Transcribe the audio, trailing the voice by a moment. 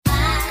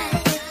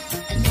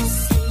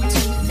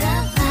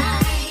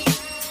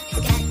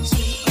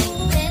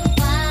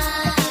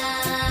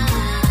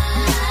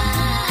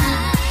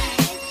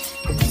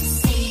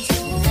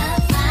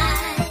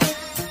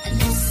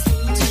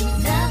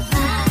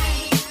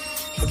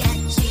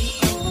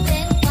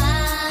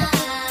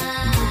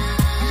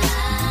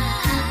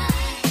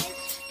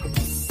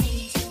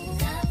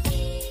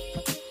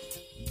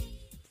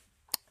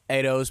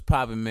Tomatoes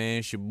popping, man.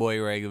 It's your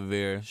boy Ray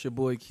Guevara. It's your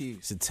boy Keith.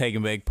 It's a Take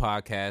and Bake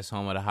podcast,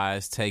 home of the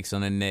highest takes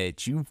on the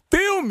net. You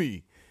feel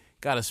me?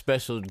 Got a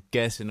special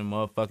guest in the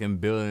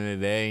motherfucking building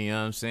today, you know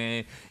what I'm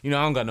saying? You know,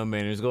 I don't got no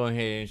manners. Go ahead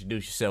and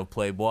introduce yourself,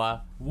 Playboy.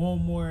 One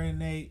more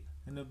innate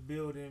in the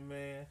building,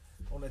 man.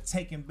 On the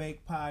Take and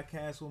Bake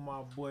podcast with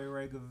my boy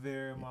Ray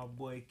Guevara and my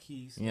boy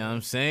Keith. You know what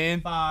I'm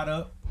saying? Fired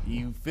up.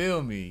 You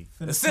feel me?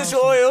 Finna Essential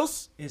talk some-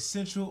 oils.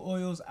 Essential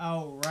Oils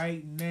out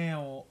right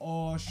now on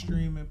all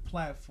streaming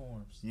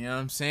platforms. You know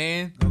what I'm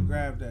saying? Go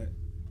grab that.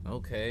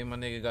 Okay, my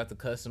nigga got the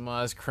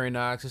customized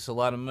Crinox. It's a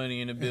lot of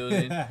money in the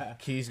building.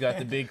 Keith's got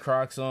the big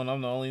Crocs on.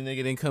 I'm the only nigga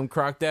that didn't come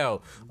crocked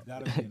out. You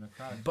gotta be in the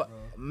Crocs, But, bro.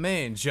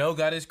 man, Joe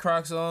got his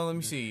Crocs on. Let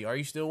me see. Are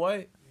you still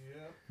white?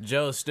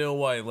 Joe's still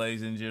white,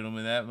 ladies and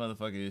gentlemen. That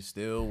motherfucker is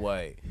still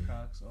white.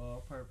 Crocs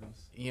all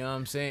purpose. You know what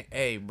I'm saying?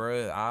 Hey,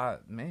 bro, I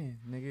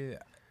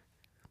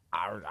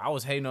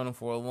was hating on him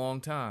for a long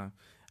time.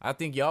 I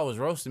think y'all was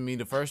roasting me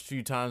the first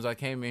few times I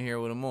came in here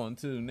with him on,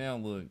 too. Now,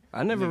 look.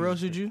 I never Niggas-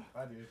 roasted you.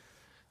 I did.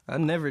 I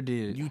never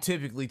did. You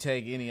typically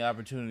take any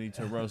opportunity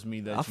to roast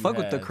me that I you fuck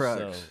with the have,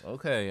 Crocs. So,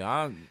 okay,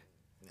 I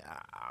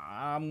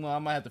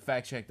might have to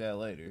fact check that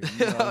later.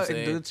 You know what I'm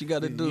saying? Do what you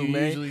gotta do, you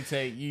man.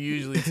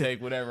 Usually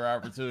take whatever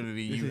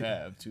opportunity you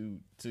have to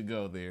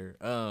go there.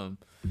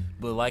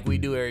 But like we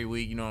do every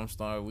week, you know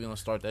what I'm we gonna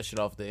start that shit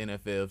off the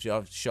NFL. If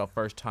it's your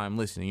first time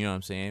listening, you know what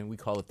I'm saying? We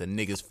call it the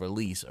niggas for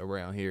lease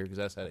around here because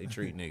that's how they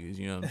treat niggas.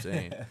 You know what I'm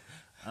saying?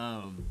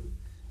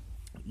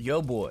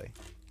 Yo boy,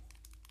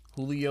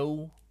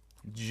 Julio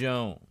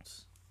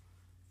Jones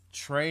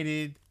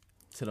traded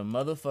to the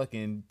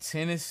motherfucking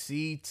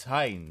Tennessee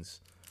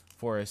Titans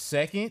for a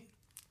second,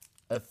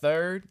 a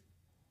third,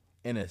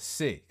 and a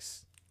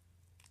sixth.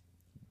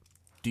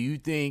 Do you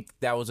think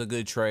that was a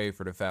good trade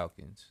for the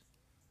Falcons?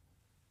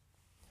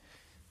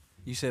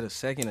 You said a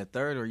second, a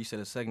third, or you said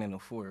a second and a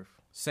fourth?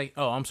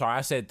 I'm sorry,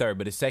 I said third,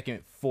 but a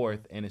second,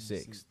 fourth, and a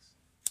sixth.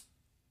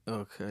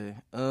 Okay.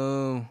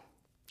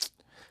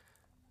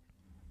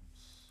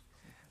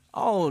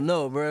 I don't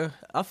know, bro.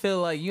 I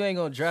feel like you ain't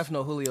gonna draft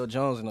no Julio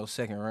Jones in no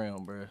second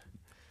round, bro.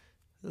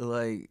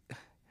 Like,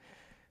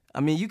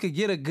 I mean, you could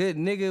get a good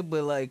nigga,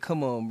 but like,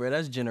 come on, bro.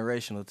 That's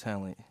generational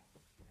talent.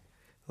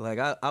 Like,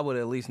 I would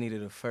at least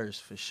needed a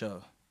first for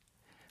sure.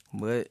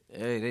 But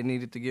hey, they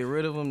needed to get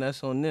rid of him.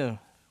 That's on them.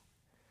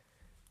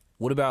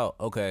 What about,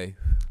 okay,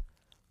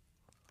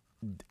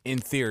 in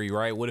theory,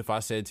 right? What if I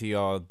said to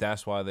y'all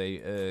that's why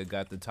they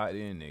got the tight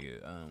end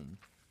nigga?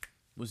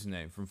 What's his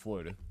name from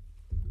Florida?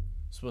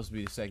 Supposed to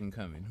be the second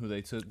coming. Who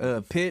they took?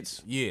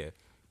 Pitts. Yeah.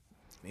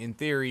 In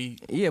theory,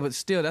 Yeah, but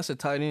still, that's a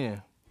tight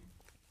end.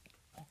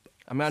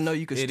 I mean, I know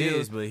you could it still.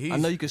 is, but I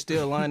know you could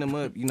still line him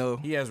up. You know.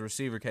 he has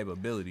receiver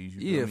capabilities.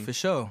 You Yeah, feel me? for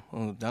sure.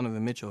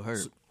 Donovan Mitchell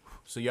hurt.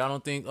 So y'all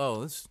don't think? Oh,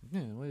 let's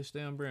way to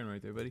stay on brand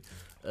right there, buddy.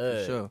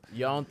 Sure.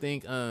 Y'all don't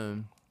think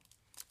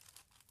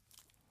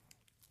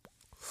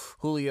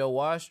Julio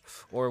washed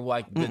or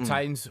like the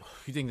Titans?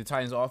 You think the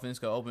Titans offense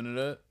could open it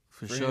up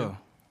For for sure. him?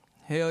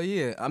 Hell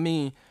yeah. I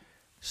mean,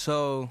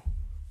 so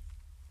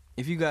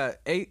if you got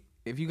eight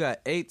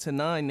to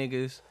nine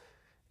niggas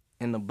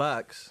in the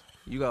box,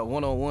 you got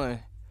 1-on-1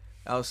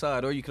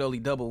 outside, or you could only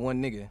double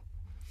one nigga.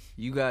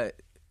 You got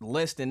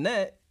less than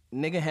that,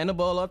 nigga hand the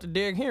ball off to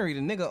Derrick Henry. The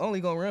nigga only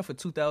gonna run for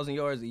 2,000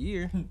 yards a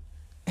year.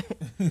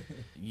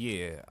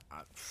 Yeah.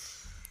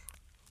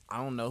 I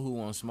don't know who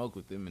won't smoke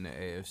with them in the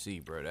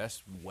AFC, bro.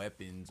 That's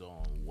weapons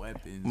on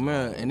weapons.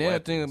 Man, on and then the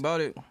thing weapons.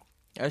 about it,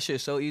 that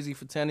shit's so easy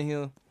for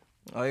Tannehill.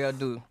 All you gotta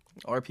do,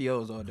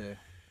 RPOs all day.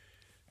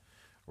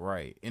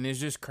 Right. And it's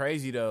just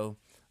crazy, though,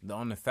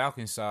 on the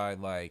Falcons side,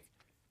 like,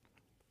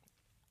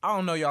 I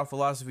don't know y'all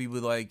philosophy,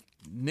 but, like,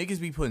 niggas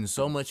be putting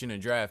so much in the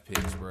draft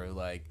picks, bro.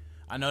 Like,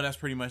 I know that's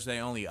pretty much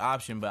their only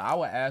option, but I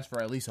would ask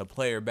for at least a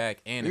player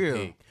back and a Yeah.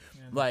 pick.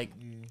 Like,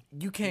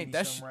 you can't, Maybe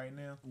that's, something right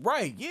now.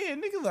 right, yeah,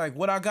 nigga, like,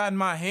 what I got in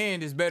my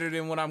hand is better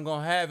than what I'm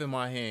gonna have in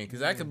my hand, because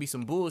that could be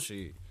some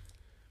bullshit.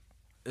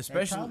 They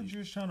probably Especially,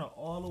 just trying to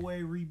all the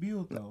way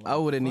rebuild though. I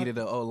would have Fuck needed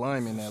an O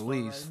lineman at right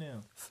least.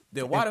 now.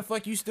 then why the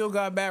fuck you still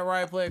got Matt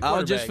Ryan playing I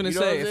quarterback? was just finna You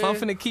know say, what if I'm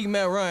saying? finna keep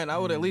Matt Ryan, I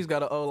would at least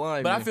got an O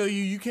lineman. But I feel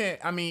you can't,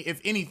 I mean,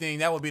 if anything,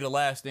 that would be the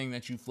last thing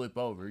that you flip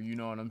over. You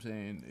know what I'm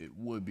saying? It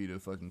would be the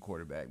fucking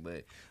quarterback.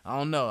 But I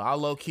don't know. I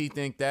low-key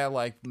think that,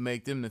 like,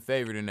 make them the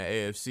favorite in the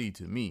AFC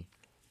to me.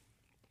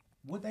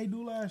 What they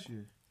do last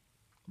year?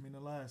 I mean, the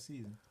last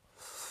season.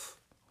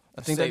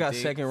 I think they got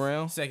Safety. second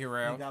round. Second They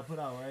round. got put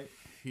out, right?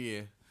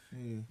 Yeah.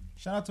 Yeah.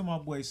 Shout out to my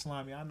boy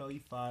Slimy. I know he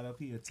fired up.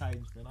 He a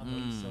Titans fan. I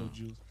know he's so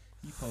juiced.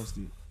 He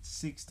posted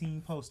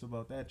 16 posts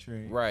about that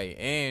trade. Right.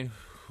 And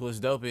what's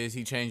dope is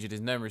he changed his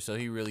number, so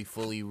he really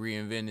fully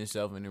reinvented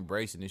himself and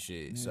embracing the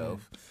shit. So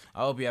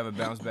I hope you have a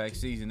bounce back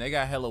season. They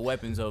got hella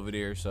weapons over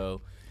there,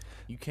 so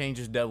you can't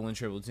just double and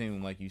triple team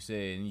them like you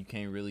said, and you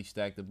can't really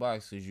stack the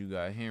box because you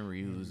got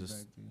Henry, who's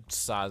the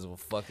size of a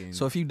fucking.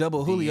 So if you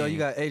double Julio, DN. you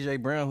got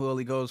AJ Brown, who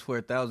only goes for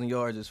 1,000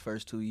 yards his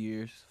first 2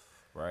 years.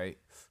 right.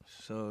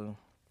 So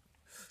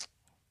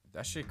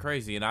That shit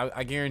crazy, and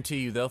I guarantee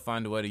you they'll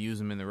find a way to use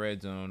him in the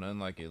red zone,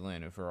 unlike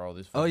Atlanta, for all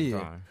this Oh, fucking yeah.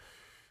 time.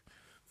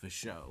 For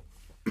sure.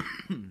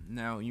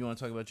 Now, you want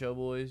to talk about your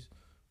boys?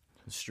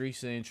 The street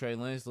saying Trey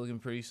Lance looking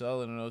pretty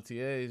solid on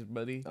OTAs,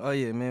 buddy. Oh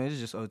yeah, man. It's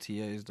just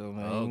OTAs though,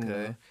 man.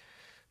 Okay.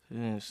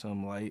 Yeah,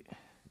 something light.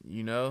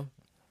 You know?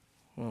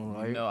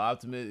 Light. You know,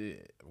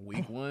 optimist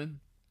week 1?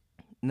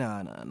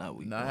 Nah, not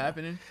week. Not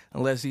happening?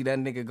 Unless that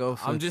nigga go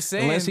for. I'm just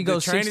saying, unless he the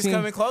goes train 16, is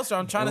coming closer.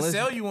 I'm trying to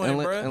sell you one,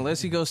 bro.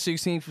 Unless he goes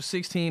 16 for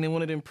 16 in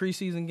one of them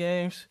preseason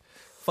games,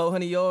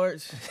 400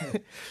 yards,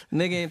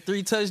 nigga, and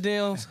 3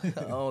 touchdowns. I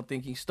don't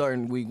think he's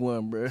starting week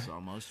 1, bro. It's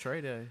almost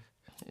Trey Day.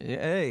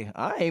 Yeah, hey,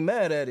 I ain't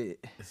mad at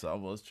it. It's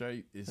almost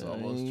Trey. It's I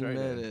almost ain't Trey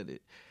mad Day. at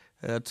it.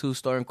 I got 2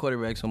 starting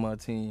quarterbacks on my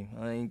team.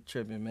 I ain't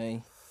tripping,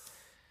 man.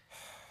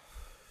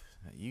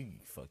 You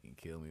fucking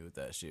kill me with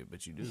that shit,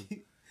 but you do.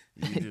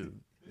 You do.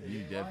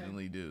 You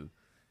definitely do.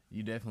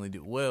 You definitely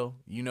do. Well,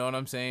 you know what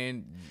I'm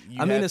saying?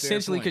 I mean,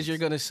 essentially, because you're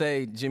going to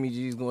say Jimmy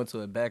G's going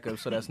to a backup,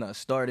 so that's not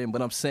starting.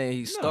 But I'm saying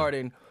he's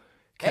starting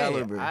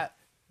caliber.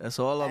 That's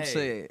all I'm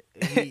saying.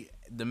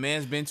 The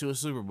man's been to a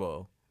Super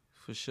Bowl.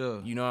 For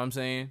sure. You know what I'm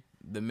saying?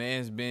 The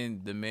man's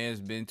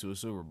been to a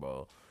Super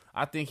Bowl.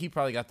 I think he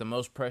probably got the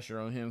most pressure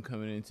on him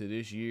coming into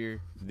this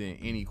year than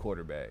any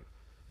quarterback.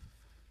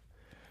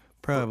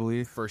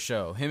 Probably. For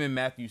sure. Him and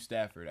Matthew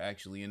Stafford,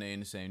 actually, and they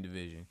in the same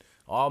division.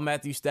 All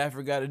Matthew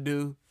Stafford got to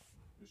do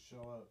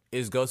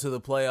is go to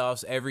the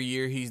playoffs every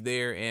year he's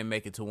there and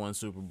make it to one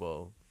Super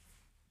Bowl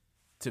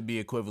to be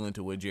equivalent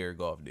to what Jared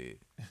Goff did.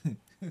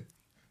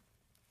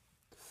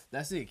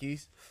 That's it,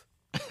 Keith.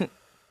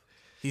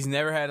 He's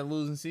never had a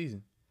losing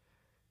season.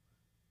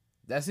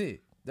 That's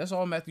it. That's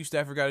all Matthew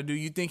Stafford got to do.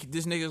 You think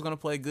this nigga is going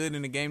to play good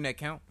in a game that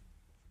count?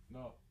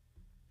 No.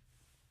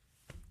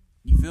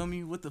 You feel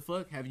me? What the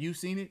fuck? Have you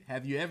seen it?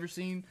 Have you ever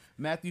seen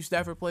Matthew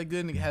Stafford play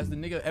good? Has the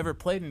nigga ever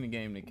played in a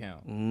game that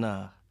count?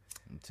 Nah.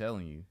 I'm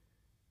telling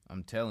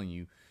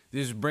you.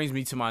 This brings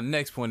me to my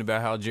next point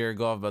about how Jared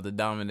Goff about to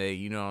dominate,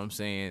 you know what I'm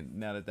saying,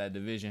 now that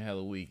division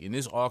hella weak. And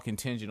this all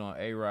contingent on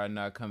A-Rod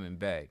not coming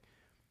back.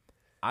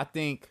 I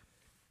think,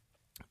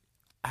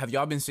 have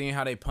y'all been seeing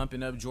how they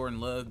pumping up Jordan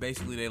Love?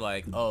 Basically, they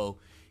like, oh,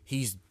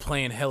 he's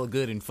playing hella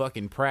good in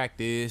fucking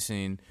practice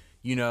and,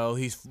 you know,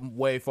 he's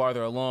way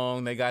farther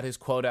along. They got his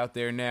quote out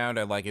there now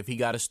that, like, if he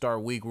got to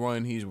start week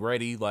 1, he's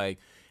ready. Like,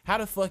 how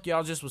the fuck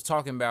y'all just was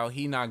talking about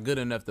he not good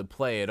enough to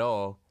play at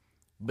all?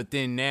 But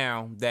then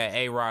now that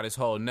A-Rod is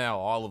holding out,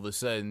 all of a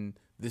sudden,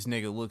 this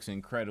nigga looks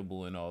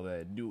incredible and all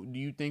that. Do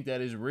you think that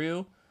is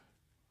real?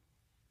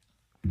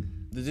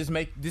 Does this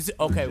make this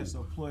okay? Just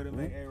a ploy to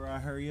make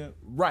A-Rod hurry up.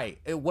 Right.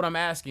 What I'm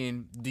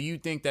asking, do you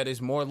think that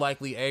it's more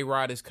likely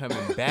A-Rod is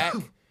coming back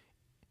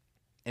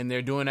and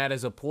they're doing that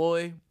as a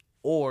ploy,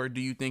 or do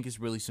you think it's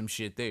really some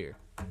shit there?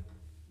 I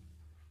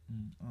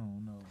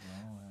don't know,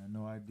 bro. I have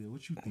no idea.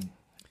 What you think?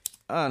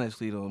 I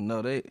honestly don't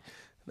know.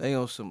 They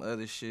on some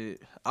other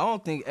shit. I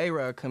don't think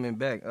A-Rod coming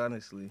back,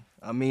 honestly.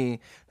 I mean,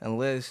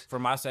 unless... For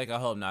my sake, I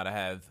hope not. I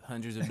have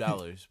hundreds of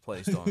dollars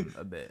placed on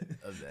a bet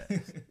of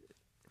that.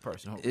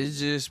 Personal. It's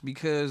just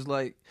because,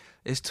 like,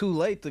 it's too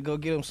late to go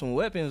get them some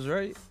weapons,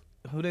 right?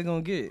 Who they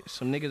gonna get?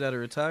 Some niggas out of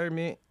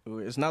retirement?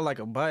 It's not like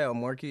a buyout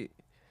market.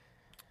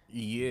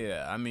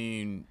 Yeah, I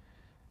mean,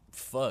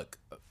 fuck.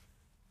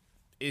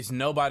 It's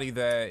nobody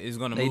that is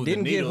going to They move the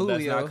didn't get needle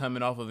that's Julio. not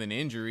coming off of an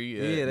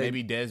injury. Yeah,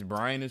 maybe Dez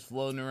Bryant is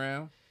floating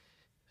around.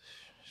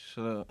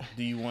 Shut up.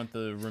 Do you want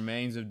the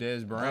remains of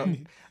Dez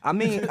Bryant? I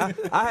mean,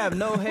 I have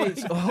no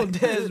hate on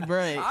Dez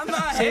Bryant. I'm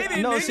not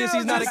hating, No, nigga, since I'm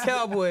he's not a just-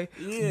 Cowboy.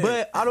 Yeah.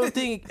 But I don't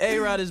think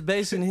A-Rod is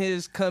basing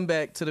his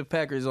comeback to the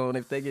Packers on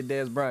if they get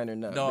Dez Bryant or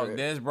not. Dog, bruh.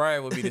 Dez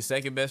Bryant would be the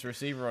second best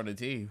receiver on the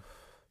team.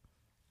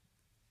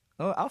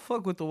 Oh, I'll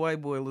fuck with the white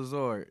boy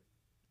Lazard.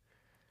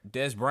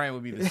 Dez Bryant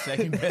would be the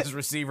second best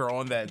receiver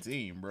on that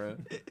team, bro.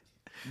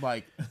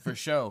 Like, for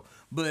sure.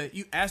 But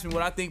you ask me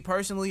what I think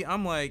personally,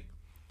 I'm like,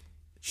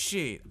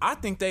 shit, I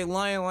think they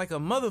lying like a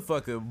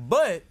motherfucker,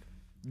 but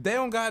they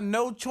don't got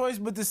no choice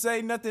but to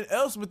say nothing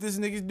else but this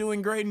nigga's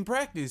doing great in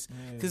practice.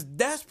 Because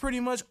that's pretty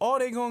much all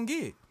they gonna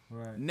get.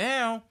 Right.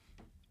 Now,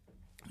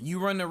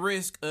 you run the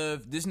risk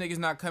of this nigga's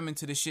not coming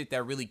to the shit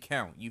that really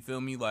count. You feel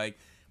me? Like,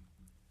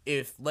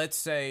 if, let's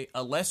say,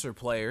 a lesser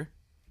player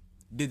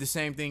did the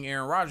same thing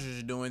Aaron Rodgers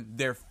is doing,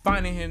 they're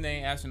finding him, they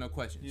ain't asking no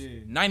questions.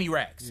 Yeah. 90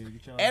 racks. Yeah,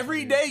 get your ass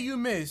Every out of here. day you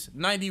miss,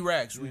 90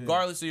 racks,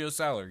 regardless of your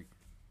salary.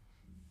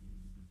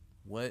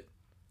 What?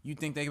 You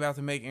think they about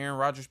to make Aaron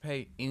Rodgers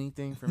pay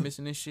anything for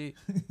missing this shit?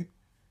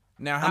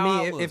 Now, how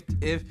I mean,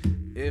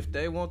 if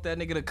they want that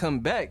nigga to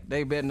come back,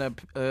 they better not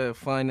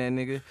find that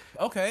nigga.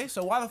 Okay,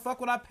 so why the fuck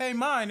would I pay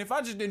mine if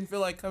I just didn't feel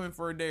like coming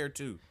for a day or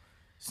two?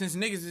 Since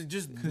niggas is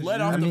just let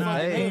off the you're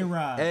fucking not hook.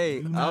 A-Rod. Hey,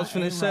 You I not was finna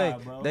A-Rod, say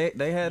bro.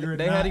 they had You're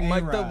had him not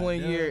mic'd up A-Rod, one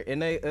yeah. year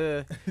and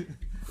they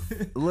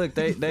look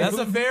they That's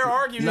a fair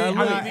argument.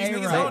 Nah, I look, mean, these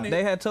niggas A-Rod. own it.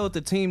 they had told the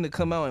team to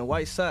come out in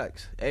white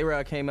socks.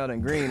 A-Rod came out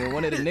in green, and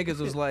one of the niggas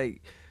was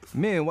like,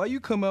 "Man, why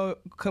you come out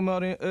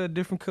in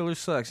different color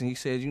socks?" And he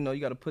said, "You know, you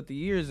got to put the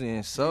years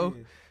in." So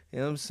You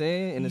know what I'm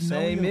saying? In the He know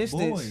same he a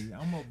instance, boy.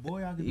 I'm a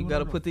boy. I can you do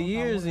gotta whatever put the fuck I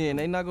years wanna in.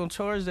 do. They not gonna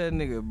charge that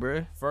nigga,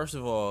 bruh. First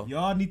of all,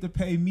 Y'all need to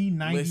pay me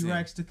 90 Listen.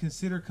 racks to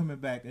consider coming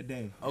back a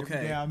day. Okay.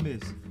 Every day I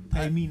miss.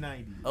 Pay me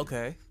 90.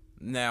 okay.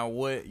 Now,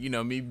 what,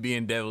 me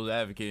being devil's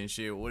advocate and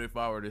shit, what if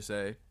I were to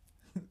say,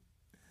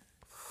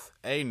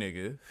 hey,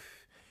 nigga,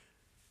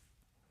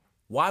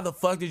 why the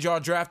fuck did y'all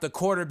draft a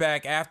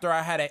quarterback after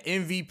I had an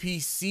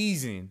MVP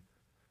season?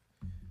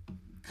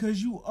 Cause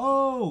you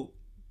old.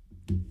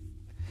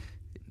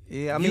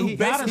 Yeah, I You mean, You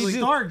gotta basically-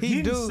 start he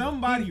getting do-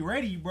 somebody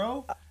ready,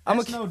 bro.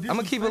 I'ma That's no keep-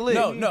 I'ma keep it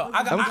disrespect. lit. No, I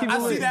I'ma keep it see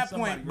lit. that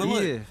point, but Somebody look,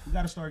 ready. Yeah. You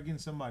gotta start getting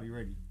somebody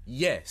ready.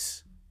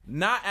 yes,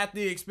 not at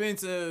the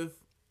expense of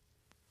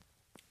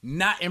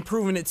not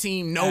improving the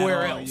team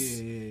nowhere Oh, else.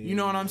 yeah, You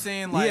know what I'm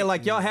saying? yeah,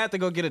 like y'all had to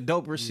go get a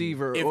dope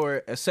receiver If-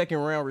 or a second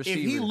round if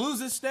receiver. he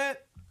loses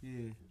that,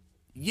 Yeah.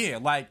 yeah,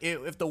 like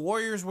if the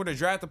Warriors were to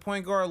draft a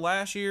point guard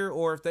last year,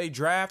 or if they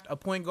draft a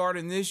point guard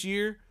in this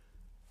year,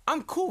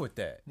 I'm cool with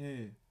that.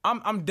 Yeah.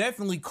 I'm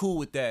definitely cool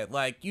with that.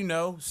 Like,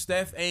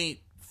 Steph ain't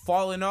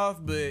falling off,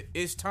 but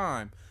it's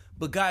time.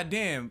 But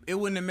goddamn, it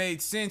wouldn't have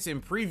made sense in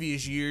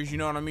previous years, you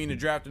know what I mean, to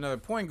draft another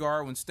point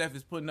guard when Steph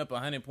is putting up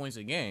 100 points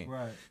a game.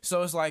 Right.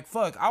 So it's like,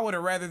 fuck, I would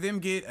have rather them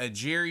get a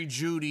Jerry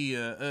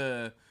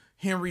Jeudy,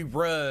 Henry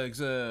Bruggs,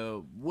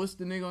 what's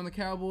the nigga on the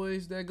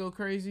Cowboys that go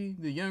crazy?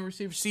 The young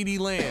receiver, CD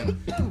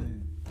Lamb.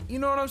 You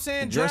know what I'm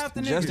saying? Draft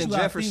the nigga. Justin You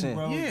gotta Jefferson. think,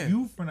 bro, Yeah.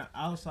 You from the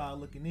outside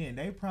looking in,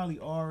 they probably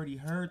already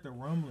heard the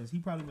rumblings. He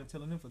probably been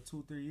telling them for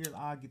 2-3 years,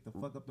 I'll get the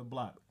fuck up the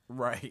block.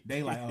 Right.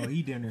 They like, oh,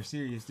 he damn near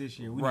serious this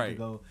year. We need Right. to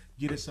go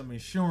get us some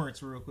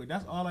insurance real quick.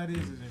 That's all that is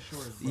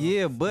insurance, bro.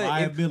 Yeah, but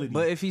liability.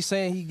 if he's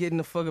saying he getting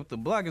the fuck up the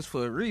block, it's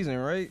for a reason,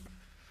 right?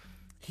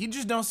 He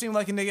just don't seem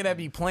like a nigga that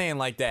be playing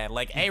like that.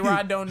 Like,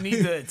 A-Rod don't need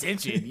the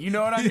attention. You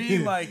know what I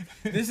mean? Like,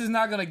 this is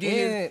not gonna get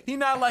his... He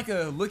not like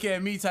a look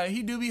at me type.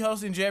 He do be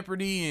hosting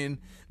Jeopardy and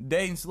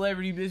dating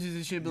celebrity bitches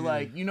and shit, but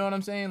like, you know what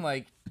I'm saying?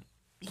 Like,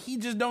 he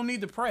just don't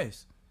need the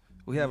press.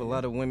 We have a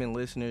lot of women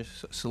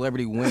listeners,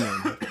 celebrity women,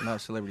 not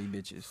celebrity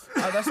bitches.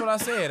 That's what I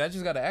said. I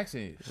just got an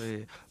accent. Yeah.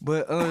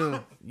 But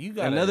You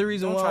got Another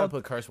reason don't why try I- to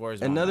put curse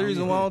words. another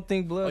reason why I don't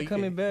think Oh, Blood you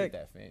coming can't hit back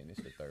that fan.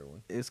 It's the third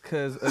one. is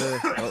because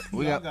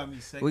we Y'all got me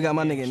we got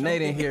my nigga secondhand.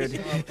 Nate in here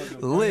Y'all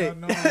lit.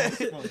 know I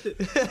smoke.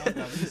 Y'all got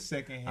me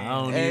secondhand.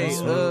 I don't Hey, need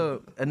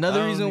smoke.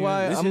 another reason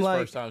why This I'm his like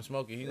first time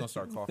smoking. He gonna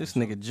start coughing. this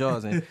nigga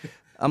Jawsing.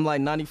 I'm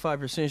like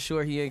 95%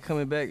 sure he ain't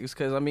coming back. It's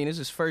because, I mean, it's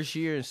his first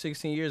year in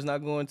 16 years not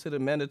going to the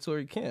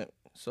mandatory camp.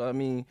 So, I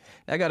mean,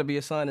 that got to be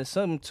a sign of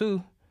something,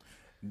 too.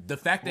 The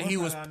fact that he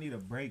was, I need a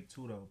break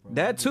too, though, bro. I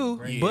That, need a too.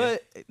 break.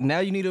 But now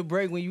you need a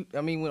break when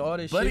when all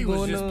this but shit he was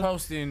going just on.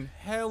 posting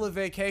hella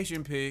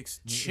vacation pics,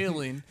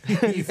 chilling.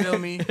 You feel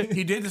me?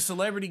 He did the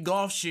celebrity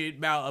golf shit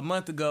about a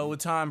month ago with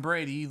Tom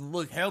Brady. He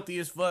looked healthy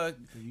as fuck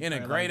You in a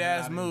probably great like,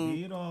 ass I done mood.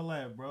 did all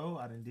that, bro.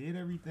 I done did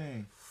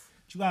everything.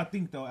 But you gotta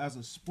think though, as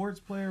a sports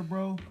player,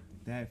 bro,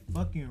 that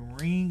fucking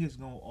ring is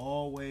gonna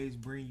always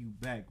bring you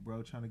back,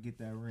 bro. Trying to get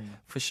that ring.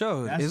 For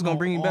sure. That's it's going to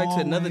bring you back to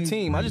another always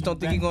team. I bring just you don't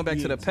think he's going back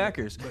to the yeah,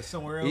 Packers. But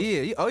somewhere else.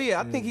 Yeah. Oh,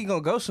 yeah. I think he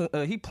going to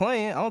go. He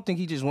playing. I don't think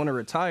he just want to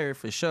retire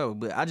for sure.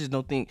 But I just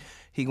don't think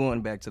he going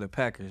back to the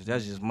Packers.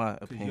 That's just my Cause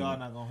opinion. y'all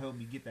not gonna help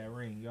me get that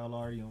ring. Y'all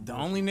already on. The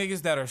bullshit. only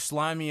niggas that are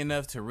slimy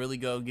enough to really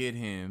go get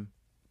him,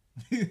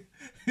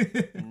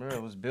 Bro,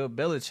 it was Bill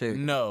Belichick.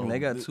 No. And they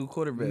got two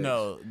quarterbacks.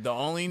 no, the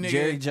only nigga,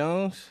 Jerry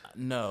Jones.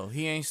 no,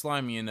 he ain't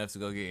slimy enough to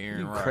go get Aaron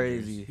You Rodgers.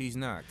 crazy. He's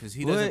not, because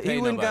he doesn't What? pay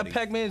He wouldn't got nobody.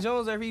 Pac-Man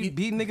Jones after he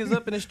beat niggas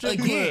up in the strip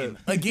club.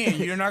 Again,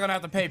 you're not gonna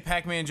have to pay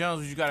Pac-Man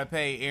Jones, but you gotta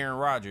pay Aaron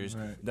Rodgers.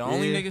 Right. The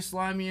only Yeah. nigga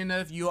slimy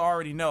enough, you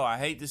already know. I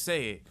hate to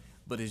say it,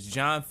 but it's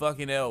John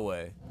fucking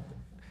Elway.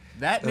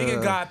 That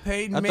nigga got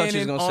Peyton I thought you was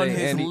Manning gonna on say his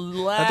Andy-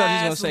 last I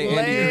thought you was gonna say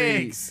Andy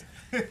Reid. legs.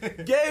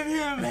 Gave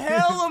him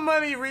hella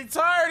money,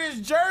 retired his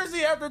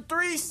jersey after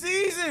 3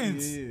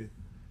 seasons. Yeah.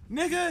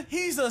 Nigga,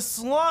 he's a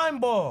slime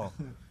ball.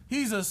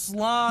 He's a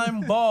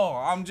slime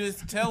ball. I'm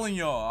just telling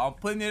y'all. I'm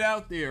putting it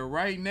out there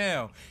right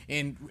now.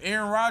 And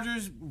Aaron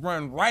Rodgers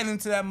run right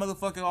into that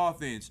motherfucking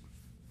offense.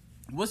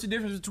 What's the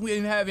difference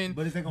between having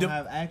But is they gonna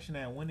have action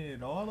at winning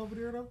it all over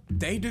there though?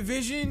 they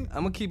division?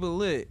 I'm gonna keep it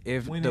lit.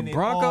 If Winning the it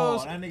Broncos,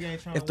 all. That nigga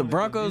ain't trying if to the win a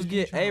Broncos division, he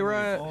get trying to win it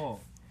A-Rod, all.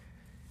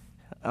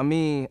 I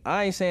mean,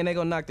 I ain't saying they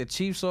gonna knock the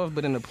Chiefs off,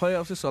 but in the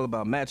playoffs, it's all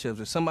about matchups.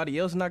 If somebody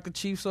else knock the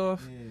Chiefs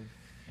off, Yeah.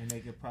 And they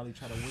could probably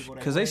try to wiggle that.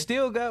 because they way.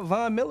 still got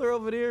Von Miller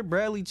over there,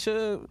 Bradley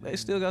Chubb. They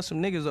still got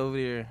some niggas over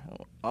there.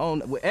 I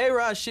don't. With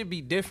A-Rod should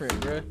be different,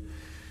 bruh.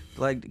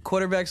 Like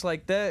quarterbacks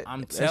like that,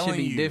 I'm that should telling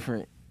be you.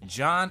 different.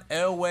 John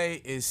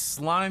Elway is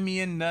slimy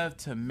enough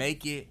to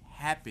make it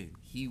happen.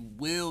 He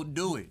will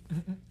do it.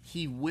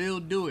 He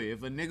will do it.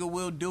 If a nigga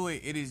will do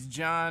it, it is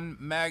John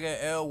MAGA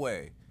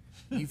Elway.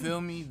 You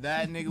feel me?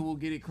 That nigga will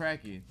get it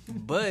cracking.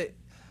 But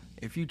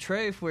if you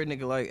trade for a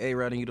nigga like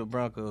A-Rod and you the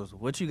Broncos,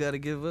 what you got to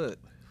give up?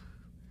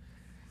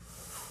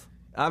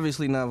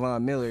 Obviously not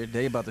Von Miller.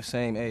 They about the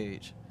same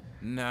age.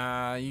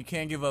 Nah, you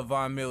can't give up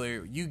Von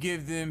Miller. You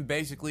give them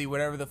basically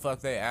whatever the fuck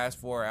they ask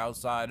for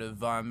outside of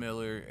Von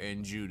Miller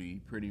and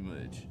Judy, pretty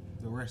much.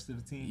 The rest of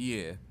the team.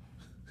 Yeah.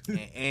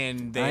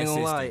 and they I ain't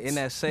gonna lie, assistants. in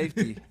that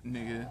safety,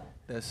 nigga.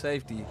 that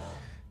safety,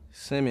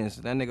 Simmons,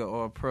 that nigga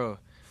all pro.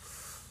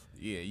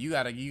 Yeah, you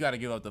gotta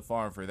give up the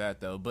farm for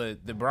that though.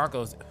 But the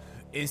Broncos,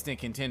 instant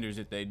contenders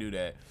if they do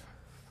that.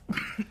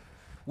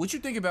 What you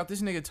think about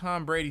this nigga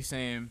Tom Brady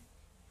saying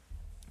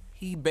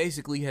he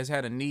basically has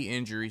had a knee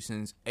injury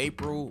since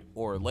April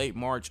or late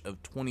March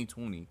of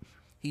 2020?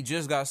 He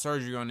just got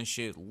surgery on this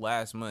shit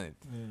last month.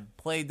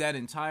 Played that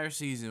entire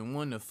season,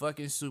 won the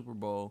fucking Super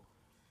Bowl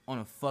on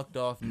a fucked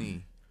off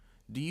knee.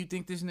 Do you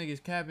think this nigga's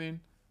capping?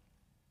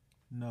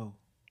 No.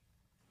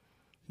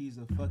 He's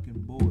a fucking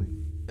boy.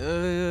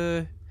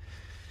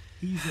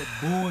 He's a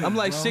boy. I'm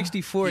like bro.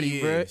 60-40,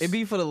 He bro. is. It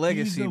be for the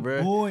legacy, He's a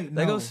bro. boy.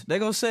 They No.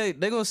 gonna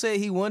say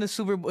he won the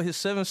Super Bowl, his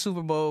 7th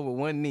Super Bowl with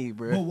one knee,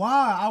 bro. But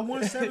why? I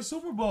won 7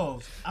 Super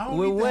Bowls. I don't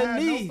With need to one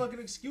have knee. no fucking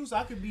excuse.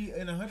 I could be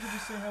in 100%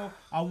 health.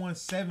 I won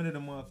 7 of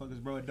them motherfuckers,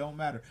 bro. It don't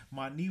matter.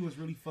 My knee was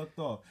really fucked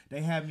off.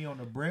 They had me on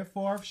the Brett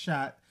Favre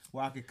shot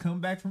where I could come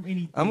back from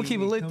anything. I'ma keep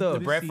it and lit, come though. through The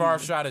the Brett Favre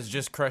season. shot is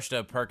just crushed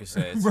up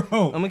Percocets.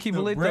 Bro, I'm gonna keep it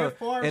the lit Brett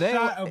though. Favre It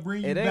shot will ain't,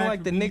 bring you it ain't back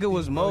like the from nigga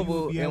was anything, bro. You will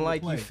mobile be and able to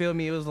like you play. feel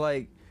me.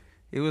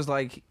 It was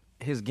like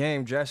his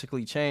game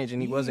drastically changed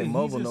and he wasn't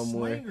mobile he's a no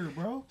more. slinger,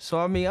 bro. So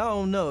I mean I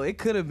don't know. It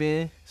could have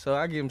been. So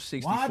I give him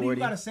 60-40. Why do you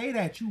gotta say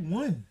that? You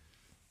won.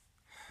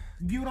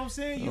 You get what I'm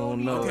saying? You I don't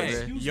don't know, need no Okay,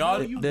 excuse, y'all-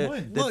 bro. You The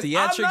won. Look, I'm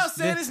theatrics, not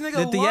saying this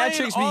nigga the lying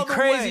theatrics all be the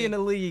crazy way. in the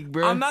league,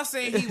 bro. I'm not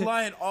saying he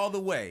lying all the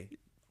way,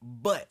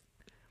 but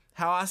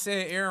how I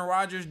said Aaron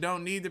Rodgers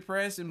don't need the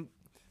press and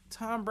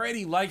Tom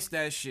Brady likes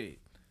that shit.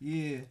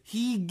 Yeah.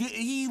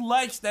 He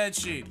likes that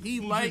shit. He He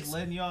likes just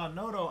letting y'all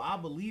know though. I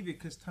believe it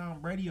because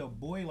Tom Brady a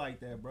boy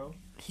like that, bro.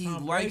 He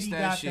Tom likes Brady that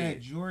got shit.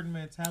 that Jordan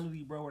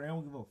mentality, bro. Where they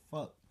don't give a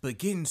fuck. but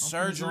getting I'm finna go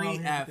surgery out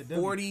here at with the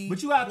W. 40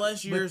 but you got,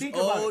 plus but years think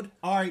about old. it.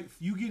 All right,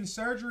 you getting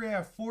surgery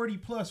at 40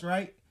 plus,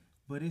 right?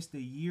 But it's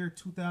the year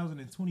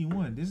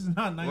 2021. This is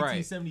not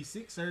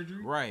 1976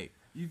 surgery. Right.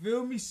 You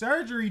feel me?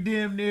 Surgery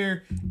damn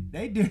near.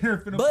 They damn near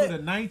finna But- put a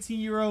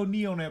 19-year-old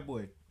knee on that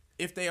boy.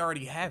 If they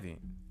already haven't.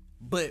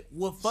 But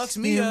what fucks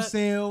me Stem up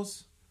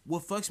cells.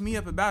 what fucks me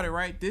up about it,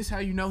 right? This how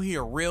you know he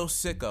a real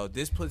sicko.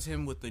 This puts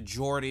him with the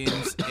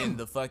Jordans and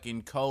the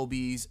fucking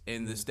Kobe's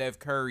and the Steph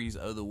Currys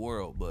of the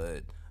world.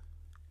 But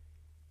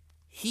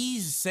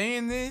he's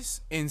saying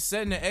this and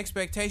setting an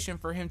expectation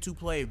for him to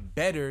play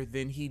better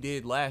than he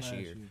did last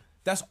year.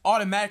 That's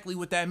automatically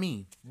what that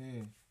means.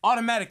 Yeah.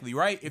 Automatically,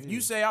 right? If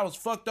you say I was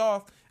fucked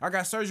off, I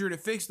got surgery to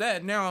fix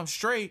that, now I'm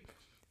straight.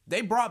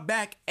 They brought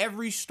back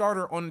every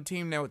starter on the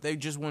team now they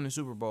just won the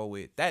Super Bowl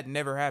with. That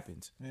never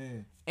happens.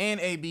 Yeah. And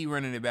AB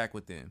running it back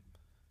with them.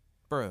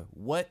 Bruh,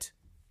 what?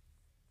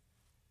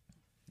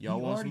 Y'all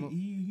he want already, smoke?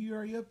 he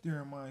already up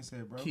there in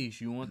mindset, bro.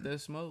 Keish, you want that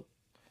smoke?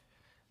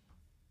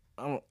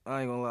 I ain't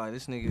gonna lie.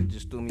 This nigga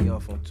just threw me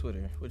off on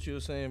Twitter. What you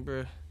was saying,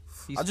 bro?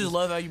 I just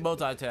love how you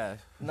multitask.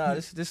 Nah,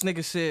 this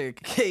nigga said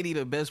KD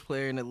the best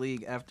player in the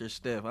league after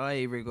Steph. I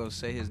ain't even gonna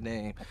say his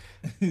name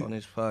on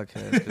this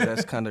podcast because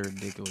that's kind of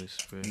ridiculous,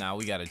 bro. Nah,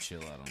 we gotta chill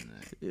out on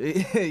that.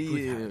 yeah,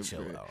 We gotta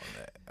chill bro. out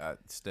on that.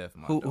 Steph,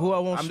 my Who dog. I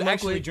won't I'm smoke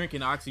actually with?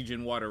 drinking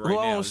oxygen water right Who now.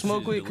 I won't This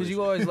smoke shit with is because you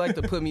delicious. always like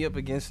to put me up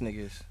against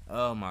niggas.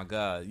 Oh my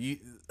god, you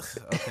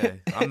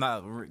okay? I'm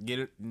not get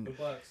it. The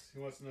Bucks. He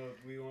wants to know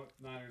if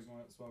Niners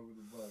want to smoke with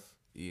the Bucks.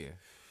 Yeah,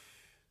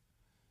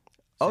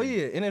 Oh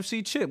yeah,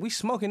 NFC chip. We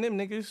smoking them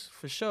niggas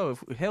for sure.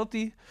 If we're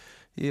healthy,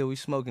 yeah, we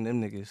smoking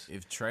them niggas.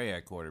 if Trey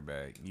at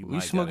quarterback, you We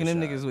might smoking got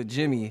them a shot. niggas with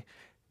Jimmy.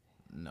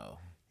 No,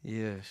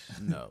 Yes,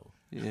 no.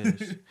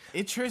 yes.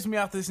 It trips me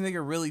out. This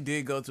nigga really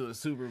did go to a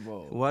Super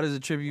Bowl Why does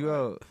it trip you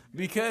out?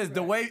 because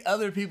the way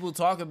other people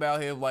talk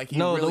about him, like he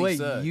No, really the way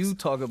sucks. you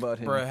talk about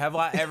him. Bro, have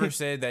I ever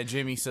said that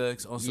Jimmy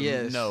sucks on some?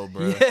 Yes. No,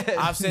 bro. Yes.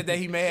 I've said that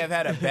he may have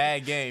had a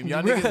bad game.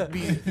 Y'all Bruh, niggas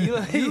be you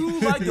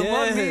like to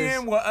lump me Yes.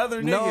 in with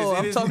other niggas. No, It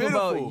I'm is talking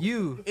pitiful. about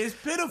you. It's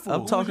pitiful.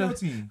 I'm talking. your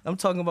team? I'm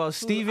talking about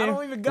Steven. I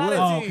don't even got Wood.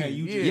 a Oh, team. okay,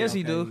 you Yeah. just- Yes,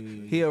 he Okay, do.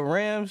 yeah. He a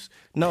Rams.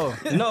 No,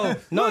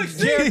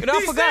 Jared. I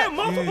He forgot. said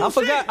multiple I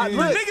forgot. shit. I, The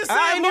look, nigga said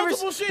I ain't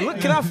multiple never. shit. Look,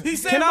 He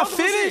said can I multiple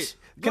finish? shit.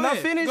 Can Go I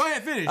ahead. finish? Go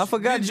ahead, finish. I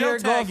forgot Get Joe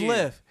Jared Goff Tag in.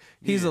 left.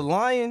 He's a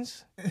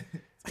Lions.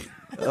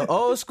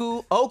 Old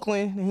school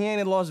Oakland. He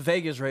ain't a Las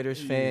Vegas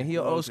Raiders fan. He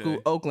an old school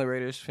okay. Oakland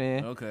Raiders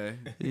fan. Okay.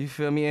 You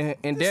feel me?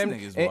 And This damn,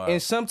 nigga's and, wild.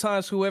 and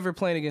sometimes whoever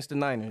playing against the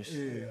Niners.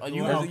 Oh,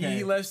 you Well,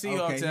 he left Seahawks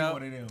okay, he out.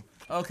 one of them.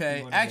 Okay,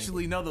 He one of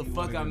actually, no, the He fuck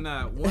one of I'm them.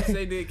 not. Once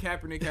they did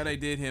Kaepernick how they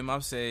did him,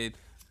 I've said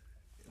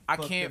I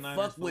Fuck can't the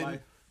Niners fuck for with life.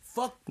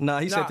 fuck. Nah,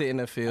 he said the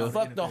NFL.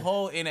 Fuck the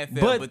whole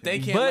NFL, but they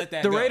can't let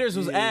that the go. Raiders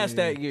was ass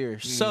that year.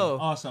 So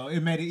Also, it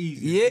made it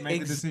easy. yeah, It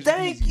made the decision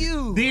thank easier.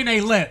 you. Then they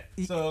left.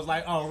 So it was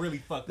like, oh, really?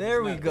 Fuck.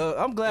 There we go.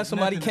 I'm glad There's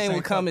somebody nothing to came say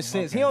with common fuck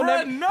them, sense. okay. He don't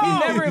Bruh, never, no.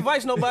 he never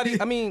invites nobody.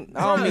 I mean,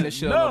 I don't mean to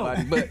shit no.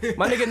 on nobody, but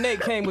my nigga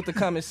Nate came with the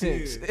common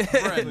sense.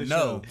 Bruh,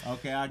 no.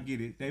 Okay, I get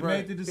it. They Bruh.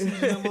 made the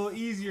decision a little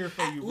easier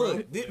for you, bro.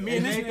 Look, me They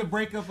and this made the nigga,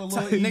 breakup a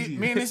little easier.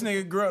 me and this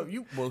nigga grew up.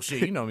 Well,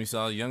 shit, you know me,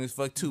 so I was young as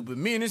fuck too. But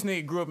me and this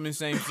nigga grew up in the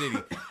same city.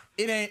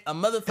 It ain't a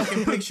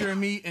motherfucking picture of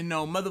me in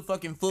no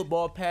motherfucking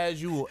football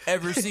pads you will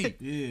ever see.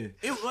 Yeah.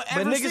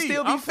 But niggas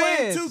still be I'm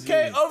playing fans.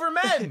 2K over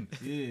Madden.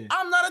 Yeah.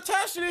 I'm not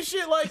attached to this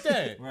shit like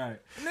that. Right.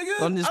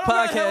 Nigga, On this I don't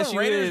got podcast, hella you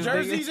Raiders is,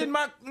 jerseys nigga. in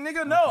my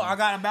nigga. No, I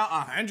got about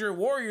 100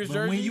 Warriors But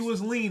jerseys. when you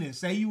was leaning,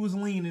 say you was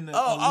leaning.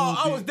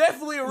 I was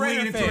definitely a Raider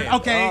leaning fan.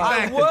 toward- okay, I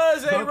exactly.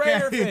 was a Okay.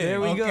 Raider fan.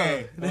 There we go.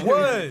 Okay.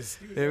 Was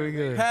There we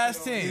go.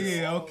 past tense.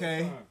 Yeah.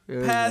 Okay. There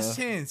we Past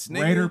go. tense,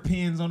 nigga. Raider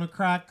pins on the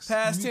Crocs.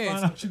 Past Let me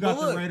tense. Find out you got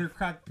But the look. Raider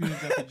Croc pins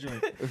at the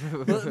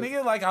joint. Look,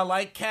 nigga, like I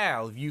like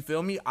Cal. You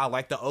feel me? I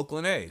like the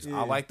Oakland A's.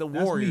 Yeah, I like the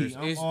that's Warriors.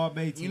 me. I'm all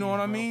Bay You team, know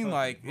what I bro. mean? Fuck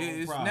Like it. No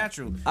it's problem.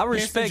 natural. I Hence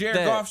respect the Jared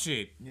that. Goff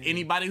shit.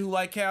 Anybody who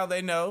like Cal,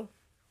 they know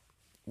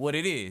what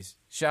it is.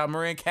 Shout out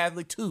Moran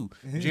Catholic too.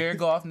 Jared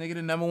Goff, nigga,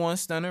 the number one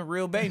stunner,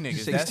 real Bay niggas.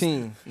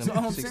 16. That's what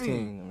Number I'm 16.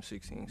 saying. Number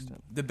 16. Still.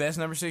 The best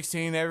number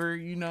 16 ever.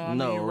 You know what I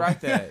No. mean? Right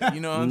that.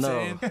 You know what I'm No.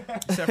 saying?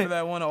 Except for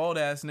that one old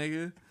ass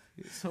nigga.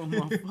 So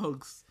my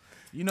folks.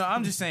 You know,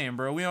 I'm just saying,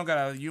 bro. We don't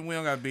gotta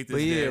beat this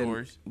But yeah, dead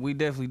horse. we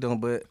definitely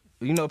don't. But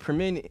you know,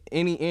 permitting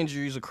any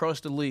injuries across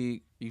the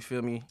league, you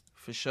feel me,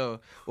 for sure,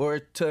 or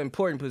to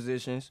important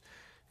positions.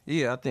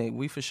 Yeah, I think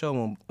we for sure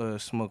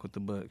won't smoke with the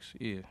Bucks.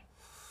 Yeah,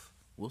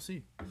 We'll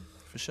see.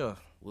 for sure.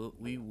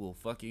 We will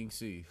fucking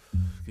see.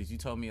 Because you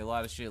told me a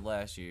lot of shit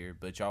last year,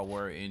 but y'all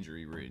were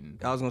injury ridden.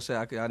 I was gonna say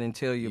I didn't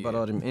tell you about Yeah.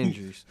 all them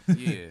injuries.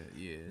 Yeah.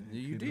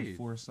 You did.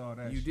 Foresaw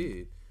that. You shit.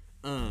 did.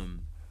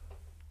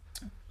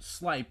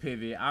 Slight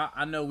pivot.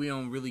 I know we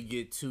don't really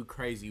get too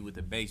crazy with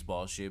the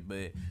baseball shit,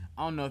 but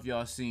I don't know if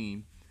y'all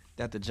seen.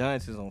 That the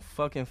Giants is on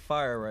fucking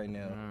fire right I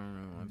now.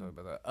 don't know. I talk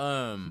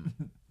about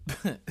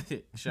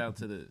that. Shout out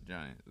to the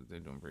Giants. They're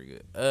doing pretty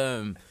good.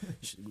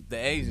 The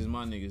A's is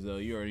my niggas though.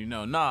 You already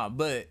know. Nah,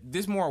 but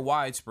this more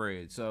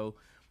widespread. So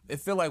it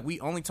feel like we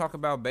only talk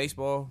about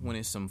baseball when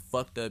it's some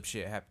fucked up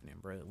shit happening,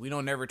 bro. We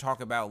don't never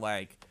talk about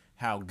like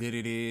how good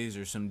it is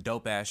or some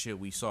dope ass shit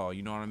we saw.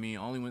 You know what I mean?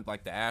 Only when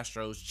like the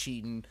Astros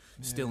cheating,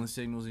 stealing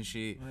signals and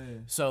shit. Yeah.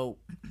 So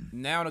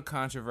now the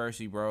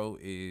controversy, bro,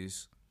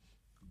 is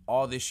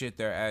all this shit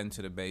they're adding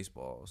to the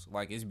baseballs.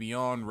 Like it's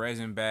beyond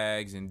resin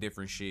bags and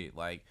different shit.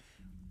 Like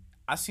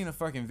I seen a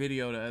fucking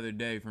video the other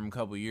day from a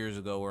couple years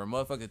ago where a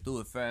motherfucker threw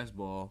a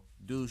fastball,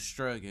 dude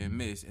struck and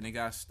missed, and it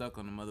got stuck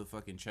on the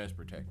motherfucking chest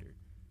protector.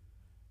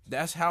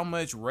 That's how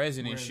much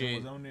resin and Resin shit.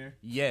 was on there?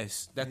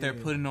 Yes, that they're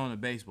Yeah. putting on the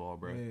baseball,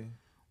 bro. Yeah.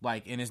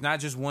 Like, and it's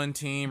not just one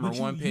team But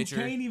or one pitcher.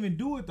 You can't even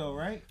do it though,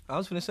 right? I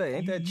was gonna say,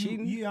 ain't that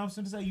cheating? Yeah, I'm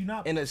gonna say you're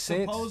not In a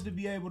sense. supposed to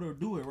be able to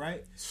do it,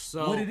 right?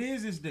 So What it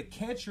is the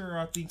catcher.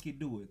 I think could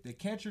do it. The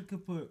catcher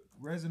could put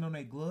resin on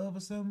their glove or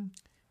something.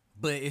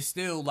 but it's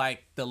still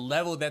like the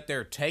level that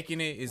they're taking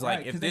it is Right,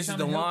 like 'cause if they this is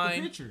the tryna help the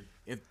line, pitcher.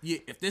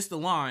 if this the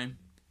line,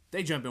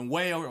 they jumping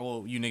way over.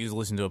 Well, you niggas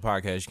listen to a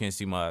podcast, you can't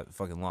see my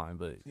fucking line,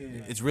 but Yeah.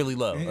 it's really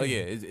low. Yeah. Oh yeah,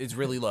 it's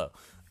really low.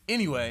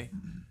 Anyway,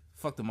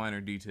 fuck the minor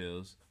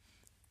details.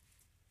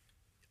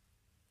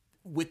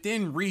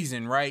 Within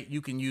reason, right?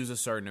 You can use a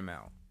certain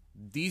amount.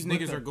 These But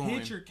niggas the are going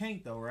pitcher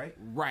can't though, right?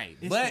 right,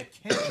 It's but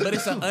the catcher. but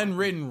it's an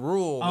unwritten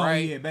rule, Oh,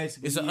 right? yeah,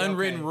 basically, it's an yeah,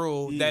 unwritten okay.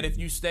 rule Yeah. that if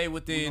you stay We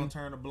within gonna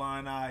turn a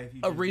blind eye if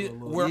you a just do a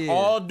little. we're Yeah.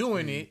 all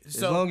doing it. As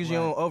So long as you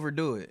Right. don't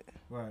overdo it.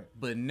 Right.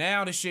 but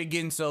now the shit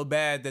getting so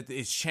bad that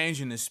it's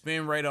changing the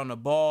spin rate on the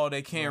ball.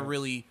 They can't Right.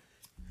 really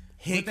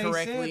hit But they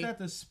correctly. said that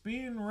the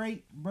spin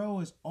rate, bro,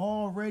 is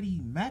already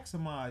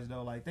maximized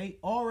though. Like they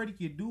already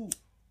can do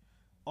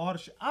all the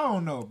shit. I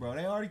don't know, bro.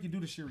 They already can do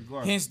the shit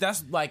regardless. Hence,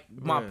 that's like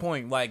my Yeah.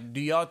 point. Like,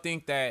 do y'all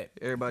think that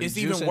Everybody's it's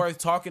even juicing. worth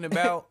talking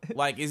about?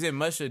 Like, is it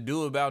much to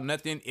do about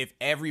nothing if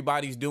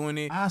everybody's doing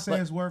it? I say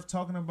Like, it's worth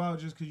talking about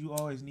just because you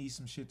always need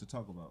some shit to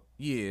talk about.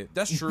 yeah,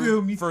 that's You true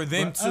feel me? for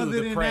them But too. Other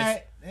The than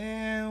press,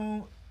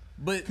 that,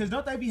 but because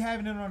don't they be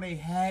having it on their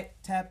hat?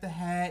 Tap the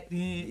hat.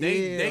 Then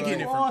they Yeah,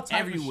 getting it all from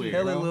type of everywhere. shit,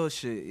 Hella bro. little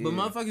shit. Yeah. But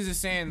motherfuckers is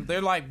saying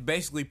they're like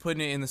basically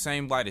putting it in the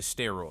same light as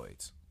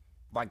steroids.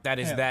 Like that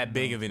is Hell that no,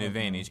 big of an fuck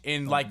advantage. no.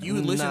 And like you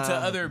listen to Nah.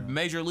 other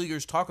major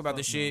leaguers talk about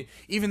the shit,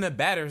 even the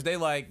batters, they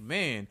like,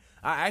 man,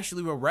 I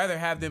actually would rather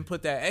have them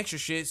put that extra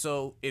shit.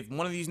 So if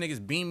one of these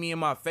niggas beam me in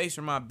my face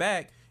or my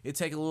back, it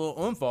take a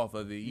little oomph off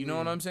of it. You know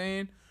what I'm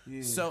saying?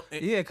 Yeah. So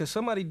Yeah, because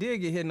somebody did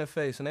get hit in the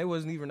face, and they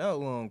wasn't even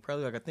out long.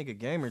 Probably like I think a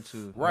game or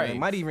two. Right. They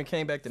might even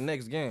came back the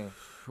next game.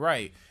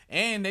 right,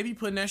 and they be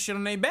putting that shit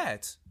on their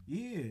bats.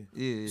 Yeah.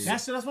 Yeah.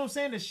 That's what I'm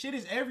saying. The shit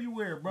is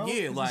everywhere, bro.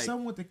 Yeah, It's like-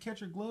 something with the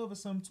catcher glove or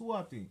something too.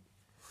 I think.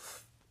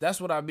 That's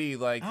what I be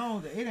like. I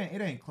don't.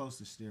 It ain't close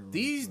to steroids.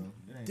 These, bro.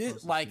 It ain't this,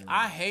 close to like steroids.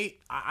 I hate.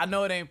 I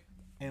know it ain't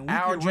and we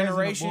our could generation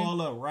generation- the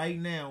ball up right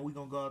now. We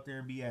gonna go out there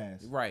and be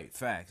ass. right.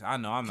 Facts. I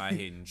know I'm not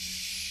hitting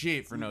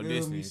shit for no You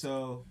feel me? distance.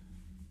 So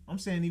I'm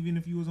saying even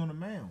if you was on the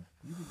mound,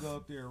 you could go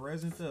up there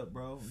resin up,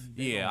 bro.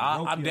 They Yeah, gonna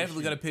rope I'm your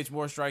definitely shit. gonna pitch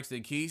more strikes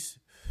than Keith,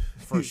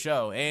 for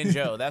sure. And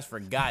Joe, that's for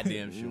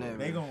goddamn sure. Never.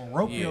 They gonna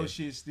rope Yeah. your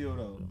shit still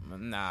though.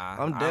 Nah,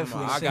 I'm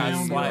definitely I got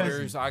saying-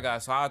 sliders. So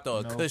I throw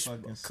a No cush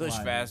fucking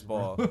sliders,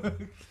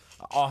 fastball,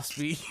 off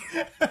speed.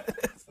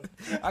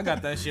 I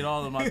got that shit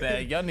all in my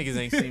bag. Y'all niggas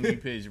ain't seen me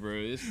pitch, bro.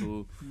 It's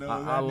cool. No,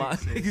 I that line nigga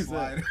said niggas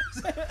up.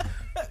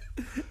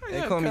 sliders.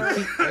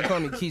 They call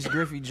me Keith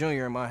Griffey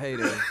Jr. in my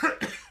heyday,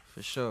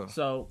 for sure.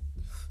 So,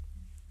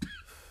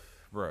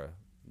 bruh,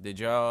 did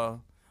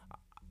y'all?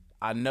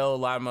 I know a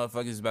lot of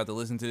motherfuckers is about to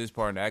listen to this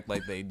part and act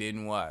like they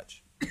didn't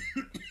watch.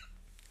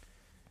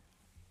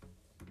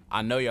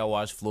 I know y'all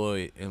watched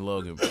Floyd and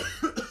Logan.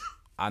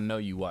 I know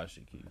you watched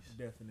it, Keith.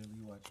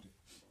 Definitely watched it.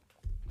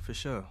 For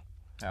sure.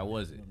 How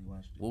was it? Definitely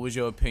watched it. What was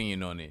your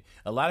opinion on it?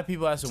 A lot of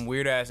people have some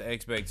weird ass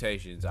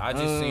expectations. I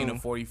just seen a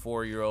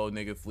 44-year-old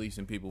nigga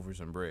fleecing people for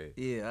some bread.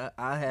 Yeah,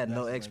 I had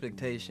no That's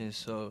expectations,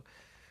 so,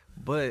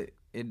 but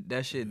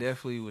that shit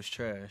definitely was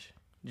trash.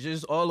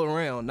 Just all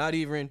around, not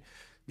even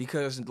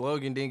because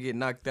Logan didn't get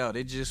knocked out.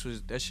 It just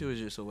was, that shit was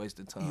just a waste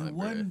of time. It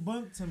wasn't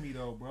bunked to me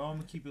though, bro. I'm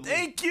gonna keep it.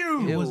 Thank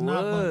you. It was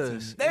not bunked to me.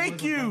 was.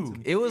 Thank you.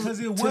 It was, because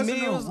it to wasn't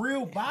me, it a was,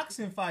 real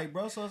boxing fight,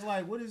 bro. So it's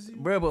like, what is he?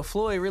 bro, but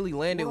Floyd really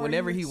landed What are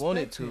whenever you he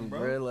wanted to, expecting, bro.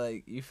 bro?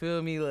 Like, you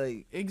feel me?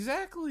 Like,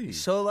 Exactly.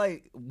 so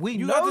like, we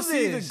You know got to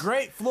see this. the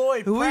great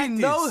Floyd We practice.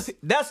 know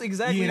that's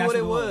exactly Yeah, that's what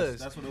it was.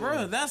 That's what it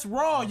Bruh, was. that's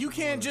raw. That's You what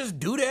it can't was. just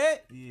do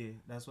that. Yeah,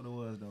 that's what it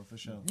was though, for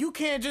sure. You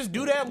can't just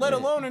do that, let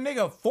alone a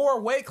nigga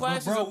 4 weight But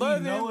classes bro, above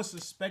we know him. it's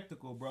a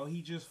spectacle, bro.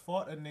 He just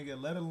fought a nigga,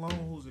 let alone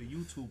who's a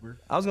YouTuber.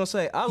 I was gonna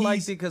say I liked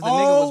He's it because the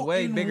nigga was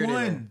way 0-1. bigger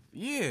than him.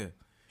 Yeah.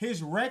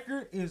 His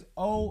record is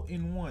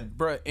 0-1.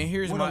 Bruh, and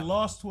here's With my a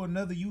loss to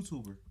another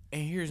YouTuber.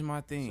 and here's my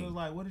So thing. it's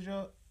like, what is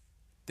your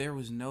There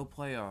was no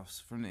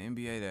playoffs from the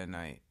NBA that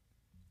night.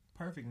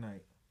 perfect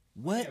night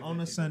What on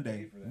a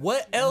Sunday?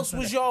 What else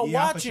was y'all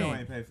Yeah, I for sure watching?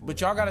 ain't paid for But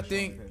it. y'all I gotta for sure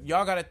think. ain't paid for it.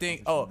 Y'all gotta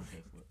think. Oh,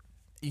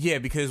 yeah,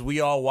 because we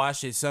all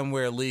watched it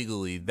somewhere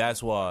legally.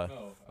 That's why.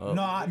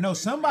 No,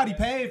 somebody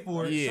paid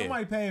for it. Yeah.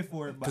 Somebody paid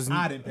for it, but Because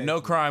I didn't pay no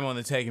for crime on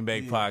the Take and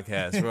Bake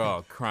podcast. We're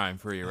all crime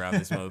free around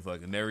this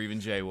motherfucker. Never even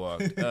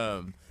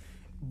jaywalked.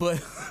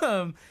 But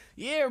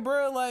yeah,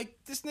 bro, like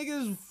this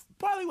nigga's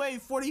probably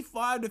weighed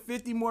 45 to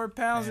 50 more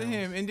pounds than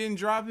him and didn't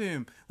drop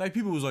him. Like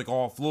people was like,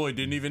 oh, Floyd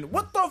didn't even.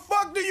 What the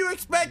fuck do you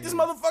expect? This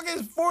motherfucker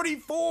is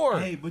 44.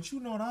 it. Hey, but you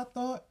know what I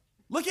thought?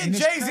 Look at And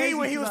it's Jay-Z crazy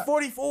when he 'cause was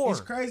 44.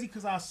 It's crazy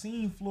because I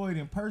seen Floyd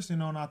in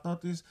person and I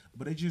thought this,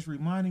 but it just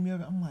reminded me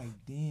of it. I'm like,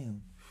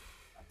 damn,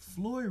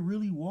 Floyd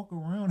really walk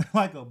around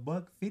like a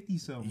 $150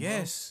 something.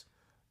 Yes.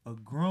 Bro. A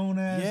grown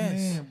ass Yes.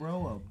 man,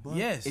 bro. A $150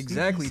 Yes.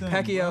 Exactly,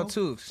 something, Pacquiao bro.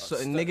 too. So, Oh,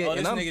 nigga, this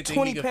and I'm nigga think he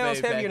 20 can pounds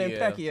fade heavier than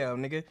Pacquiao.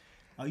 Pacquiao, nigga.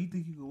 Oh, you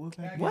think you could whoop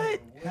Pacquiao? What?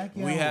 Pacquiao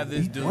We have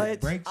this beat dude.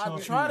 What? breaks I'm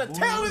off trying to his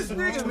tell boys, this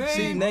bro. nigga, man.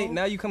 See, Nate,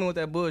 now you coming with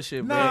that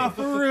bullshit, bro. Nah,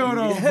 for real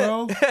though,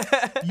 bro.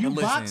 You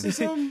Listen. boxing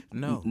something?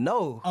 No.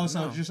 No. Oh,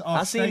 so just off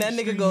I seen that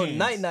straight nigga street go hands.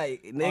 night night,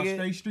 Off nigga.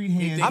 straight street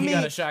hands. think I he mean,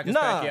 got a shot 'cause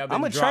nah, Pacquiao been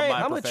I'm a dropped by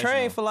a train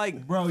professional. for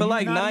like Bro, for you're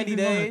like not 90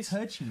 even gonna days.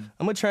 touch me.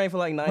 I'm gonna train for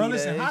like 90 Bro,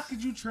 listen, days. how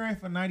could you train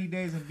for 90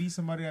 days and beat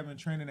somebody that been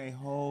training their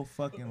whole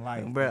fucking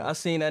life? Bro, I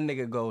seen that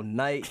nigga go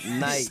night. So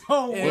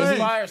It what?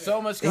 inspired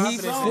so much And he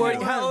confidence. so 40.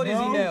 what, How old is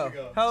he bro? now?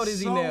 How old is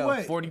he So now?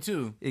 what?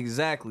 42.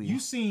 Exactly. You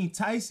seen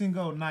Tyson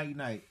go night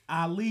night,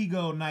 Ali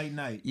go night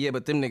night. Yeah,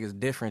 but them niggas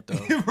different though.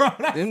 Bro,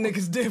 that's Them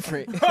niggas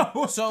different.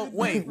 So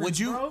wait,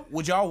 bro.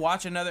 would y'all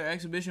watch another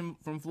exhibition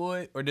from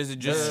Floyd, or does it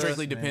just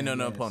strictly depend Man, on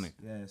the yes, opponent?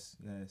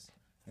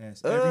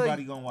 Yes.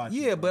 Everybody gonna watch it.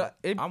 Yeah, bro. but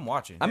it, I'm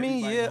watching. I mean,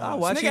 everybody yeah, gonna I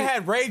watch watch Nigga it.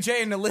 had Ray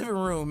J in the living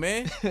room,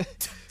 man.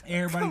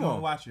 everybody Come gonna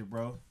on. watch it,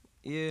 bro.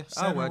 Yeah, I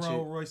Seven watch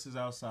Rolls it. Royces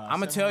outside. I'm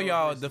gonna Seven tell Rolls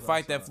y'all Royces the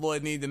fight that outside.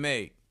 Floyd need to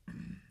make.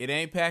 It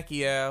ain't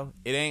Pacquiao.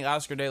 It ain't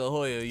Oscar De La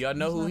Hoya. Y'all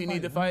know He's who not he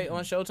need to fighting fight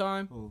on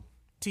Showtime? Who?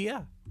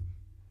 T.I.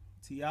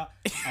 T.I.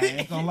 I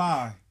ain't gonna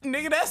lie.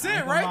 Nigga, that's I it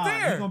ain't gonna right lie.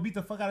 He there. gonna beat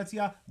the fuck out of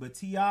T.I. But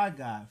T.I.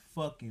 got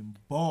fucking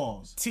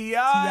balls. T.I.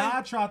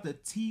 T.I. tried to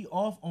tee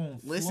off on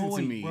Listen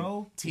Floyd, to me,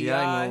 bro. Yeah,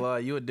 I ain't gonna lie,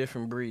 you a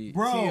different breed.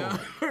 Bro.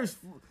 T.I.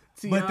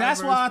 But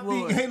that's why I versus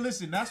think. Floyd. Hey,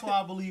 listen. That's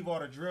why I believe all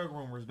the drug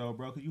rumors, though,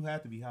 bro. Because you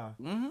have to be high.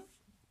 Mm-hmm.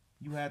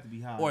 You have to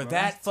be high. Or bro. that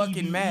That's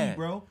fucking TBE, mad.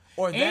 bro.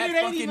 Or And that it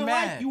ain't fucking even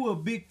mad. like you a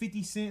big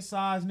 50 Cent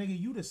size nigga.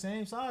 You the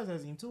same size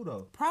as him too,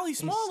 though. Probably And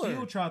smaller.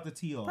 still tried to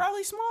tee off.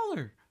 Probably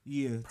smaller.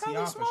 Yeah, probably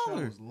T.I. for sure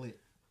smaller. was lit.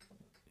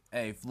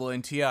 Hey, Floyd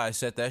and T.I.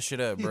 set that shit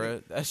up,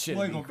 bro. That shit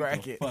Floyd be gonna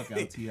cracking. beat the fuck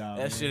out T.I.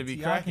 That shit be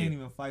T.I. cracking. can't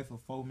even fight for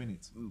 4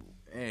 minutes.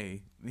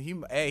 Hey,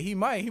 he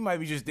might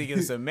be just thinking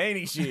of some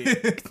many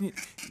shit.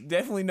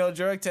 Definitely no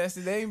drug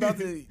testing. They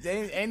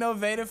ain't no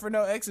Vader for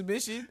no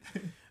exhibition.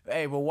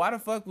 Hey, but why the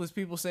fuck was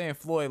people saying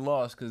Floyd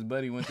lost because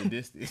Buddy went the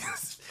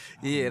distance?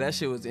 Yeah, that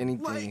shit was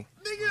anything. Like,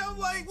 nigga, I'm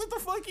like, what the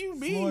fuck you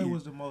mean? Floyd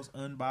was the most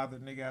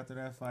unbothered nigga after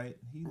that fight.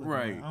 He looked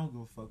Right. like, I don't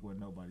give a fuck what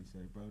nobody say,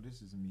 bro.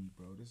 This is me,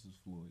 bro. This is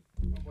Floyd.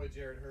 My boy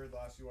Jared Hurd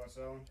last you watched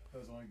that one. That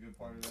was the only good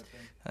part of that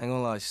thing. I ain't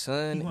gonna lie,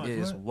 son You want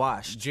is what?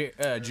 washed.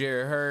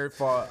 Jared Hurd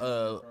fought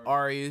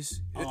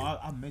Arias. Oh,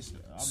 I missed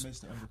it. I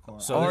missed the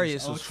undercard. So-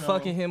 Arias was Ocho.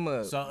 fucking him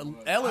up. So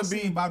I Ellen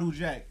seen beat, Badu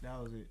Jack.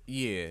 That was it.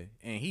 yeah,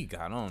 and he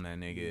got on that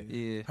nigga.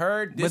 Yeah.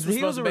 Hurd, this was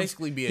supposed to a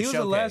basically be a he was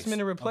showcase. a last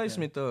minute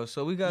replacement though,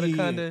 so we gotta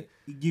kind of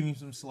He give him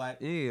some slack.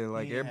 yeah,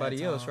 like He ain't everybody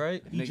had else, time.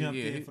 right? He Nigga, jumped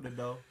yeah, in for the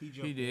dough. He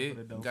jumped He in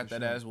for the dough. did. Got for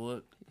that sure. ass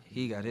whooped.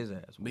 He got his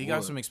ass. But he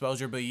got some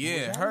exposure. But yeah, Was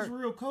that his Hurd,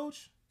 real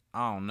coach?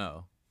 I don't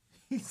know.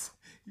 you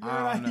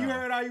I don't you know.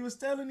 heard how he was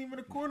telling him in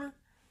the corner?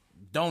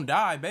 don't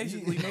die,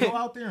 basically. Go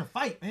out there and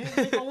fight, man.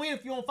 They gonna win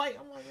if you don't fight.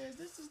 I'm like, man, is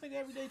this nigga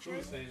everyday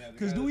trainer?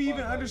 Because do we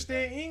even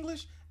understand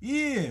English?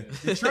 Yeah,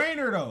 the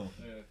trainer though.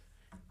 Yeah.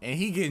 And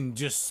he getting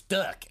just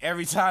stuck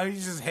every time. He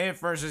just head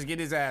first, just get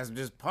his ass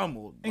just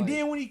pummeled. And Like,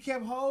 then when he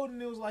kept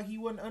holding, it was like he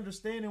wasn't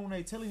understanding when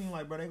they telling him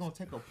like, bro, they gonna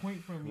take a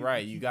point from you.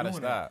 Right, if you keep gotta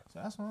doing stop. that. So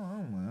that's why I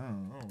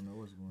don't know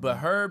what's going on. but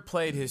Herb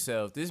played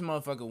himself. This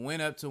motherfucker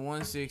went up to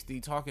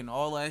 160, talking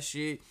all that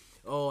shit.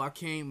 Oh, I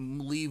can't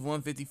leave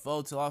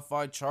 154 till I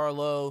fight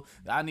Charlo.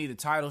 I need a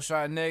title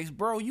shot next.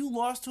 Bro, you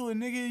lost to a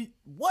nigga.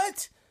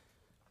 What?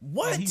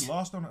 What? And he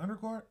lost on the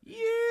undercard.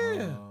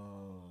 Yeah.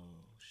 Oh,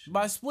 shit.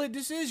 By split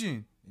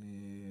decision.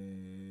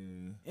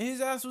 Yeah. And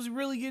his ass was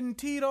really getting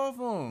teed off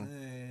on.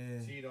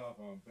 Yeah. Teed off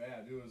on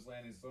bad. Dude was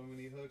landing so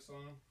many hooks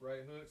on him,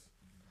 right hooks.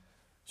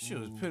 Shit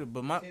was pretty,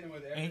 but my Hit him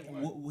with And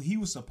everyone. he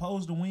was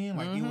supposed to win.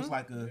 Like it was Mhm.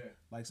 like Yeah.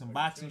 like some Like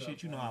boxing shut shit.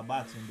 up, You know man. how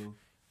boxing do.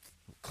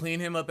 clean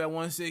him up at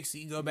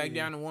 160, go back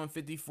Yeah. down to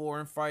 154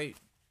 and fight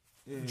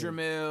Yeah.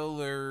 Jamel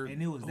or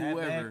And it was that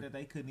whoever. bad that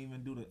they couldn't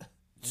even do the.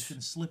 They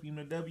couldn't slip him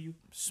the W.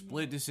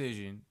 Split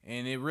decision,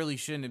 and it really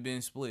shouldn't have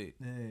been split.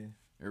 Yeah.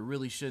 It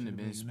really shouldn't have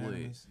been split.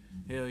 unanimous.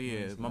 Hell yeah,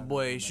 it's my not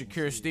boy gonna be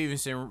Shakur like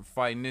Stevenson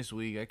fighting this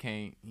week. I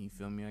can't. You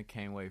feel me? I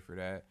can't wait for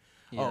that.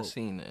 Yeah, Oh. I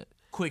seen that.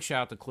 Quick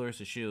shout out to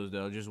Clarissa Shields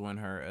though. Just won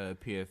her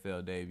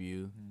PFL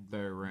debut,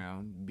 third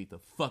round. Beat the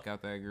fuck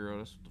out that girl.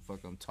 That's what the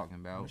fuck I'm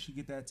talking When about. she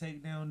get that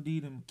takedown, D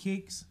them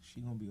kicks,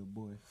 she gonna be a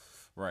boy.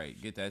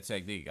 Right, get that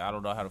technique. I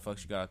don't know how the fuck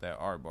she got out that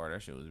art bar.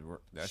 That shit was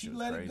She shit was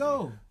let crazy. it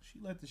go. She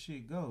let the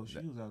shit go. She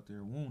was out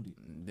there wounded.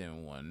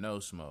 Didn't want no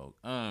smoke.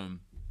 On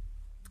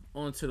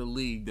to the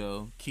league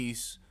though.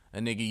 Keese, a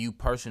nigga you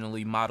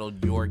personally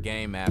modeled your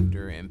game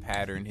after and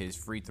patterned his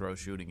free throw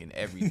shooting and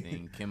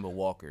everything. Kimba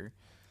Walker.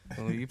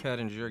 Well, you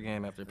patterned your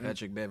game after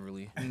Patrick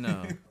Beverly.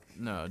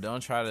 No, don't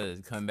try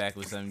to come back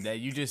with something that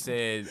you just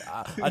said.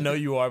 I know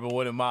you are, but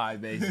what am I,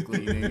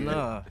 basically? Nigga.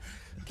 Nah,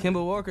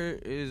 Kimba Walker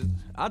is.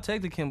 I'll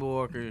take the Kimba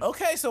Walker.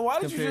 Okay, so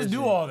why did you just do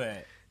Comparison. all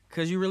that?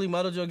 Cause you really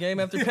modeled your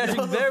game after Patrick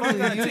No, the fuck I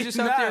Beverly. You was did just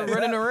out there not.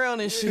 running around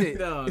and shit.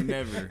 No,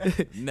 never.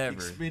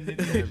 Expended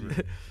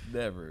energy.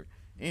 Never.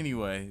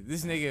 Anyway,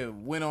 this nigga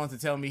went on to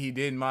tell me he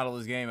didn't model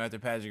his game after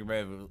Patrick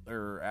Beverly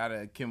or out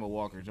of Kimba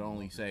Walker to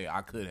only say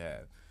I could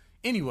have.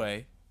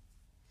 Anyway,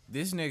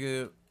 this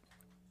nigga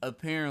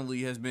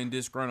apparently has been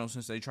disgruntled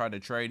since they tried to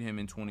trade him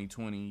in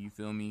 2020. You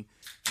feel me?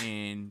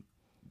 And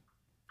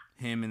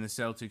him and the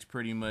Celtics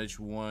pretty much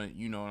want,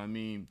 you know what I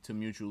mean, to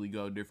mutually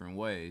go different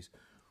ways.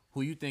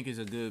 Who you think is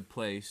a good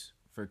place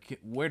for?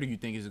 Where do you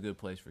think is a good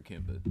place for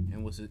Kimba?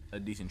 And what's a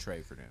decent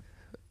trade for them?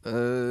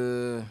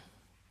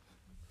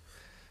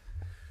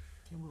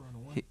 Kimber on the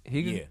one.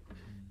 He could. Yeah.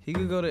 He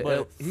could go to.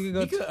 But he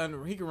could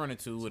go. he could run it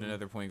too with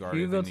another point guard.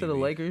 He if could go it to need the be.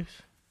 Lakers.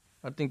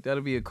 I think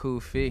that'll be a cool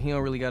fit. He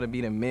don't really got to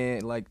be the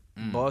man like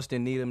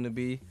Boston need him to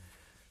be,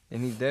 and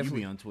he's You definitely.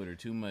 be on Twitter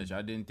too much.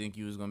 I didn't think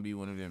you was gonna be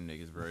one of them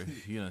niggas, bro.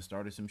 You done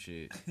started some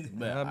shit.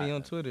 But I'll be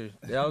on Twitter.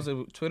 That was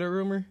a Twitter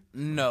rumor.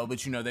 No,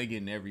 but you know they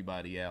getting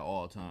everybody at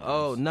all times.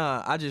 Oh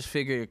nah, I just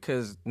figured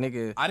because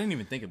nigga I didn't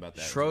even think about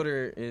that.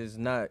 Schroeder is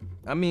not.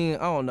 I mean, I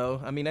don't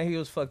know. I mean, he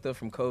was fucked up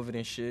from COVID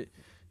and shit,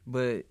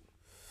 but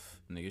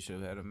Nigga should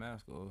have had a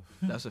mask off.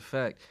 that's a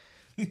fact.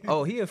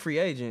 Oh, he a free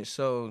agent,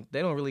 so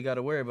they don't really got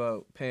to worry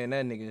about paying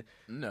that nigga.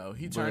 No,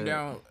 he turned But-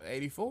 down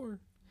 84.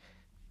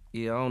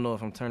 Yeah, I don't know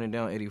if I'm turning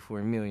down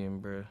 84 million,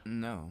 bro.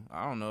 No,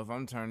 I don't know if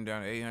I'm turning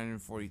down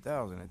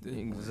 840,000 at this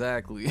point.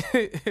 Exactly.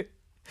 Yeah,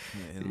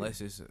 unless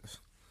it's a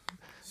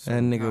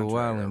That nigga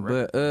wildin'.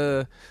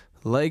 But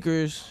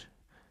Lakers,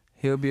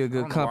 he'll be a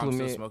good I'm still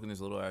compliment. smoking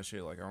this little ass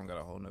shit like I don't got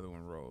a whole nother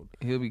one rolled.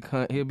 He'll be a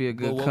good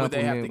But what would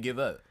they have to compliment. give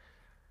up?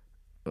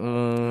 It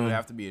would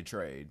have to be a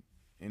trade,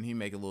 and he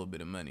make a little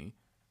bit of money.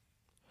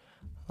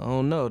 I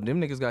don't know. Them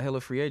niggas got hella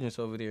free agents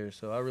over there,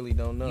 so I really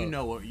don't know. You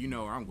know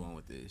where I'm going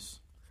with this.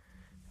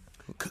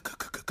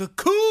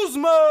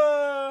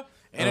 Kuzma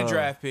and a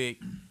draft pick.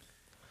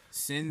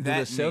 Send Do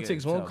that the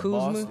Celtics nigga want to Kuzma?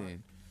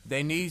 Boston.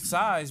 They need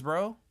size,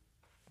 bro.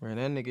 Man,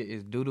 that nigga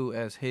is doo-doo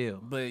as hell.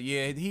 But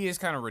yeah, he is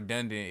kind of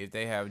redundant if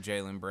they have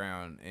Jaylen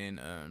Brown and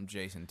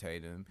Jason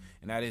Tatum,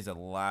 and that is a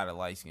lot of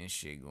light skin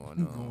shit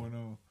going on. Going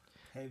on.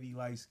 Heavy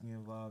light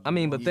skin vibe. I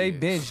mean, but they Yeah.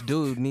 bench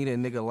dude need a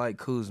nigga like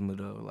Kuzma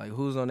though. Like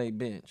who's on their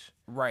bench?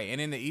 Right, and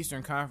in the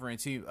Eastern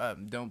Conference, he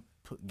don't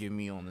give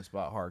me on the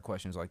spot hard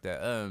questions like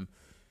that.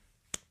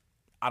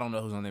 I don't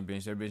know who's on their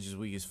bench. Their bench is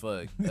weak as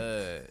fuck.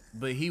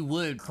 But he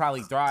would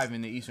probably thrive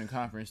in the Eastern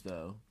Conference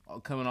though.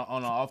 Coming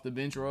on an off the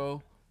bench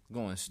role,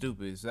 going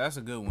stupid. So that's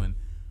a good one.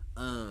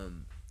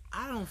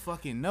 I don't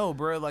fucking know,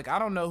 bro. Like I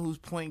don't know who's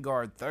point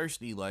guard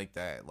thirsty like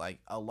that. Like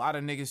a lot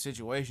of niggas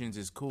situations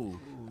is cool.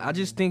 I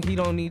just think he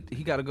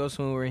got to go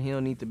somewhere he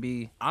don't need to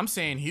be. I'm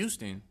saying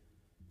Houston.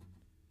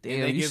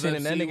 Damn, they you give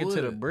sending up that C. nigga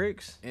to the Wood.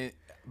 bricks? And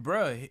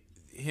bro,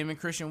 him and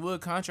Christian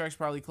Wood contracts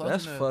probably close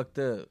That's enough. fucked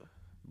up.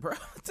 Bro,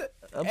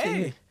 I'm hey,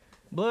 thinking-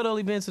 Blood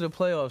only been to the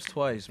playoffs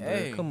twice, bro.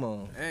 Hey. Come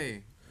on.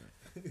 hey,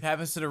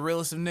 happens to the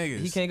realest of niggas.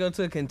 He can't go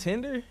to a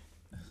contender?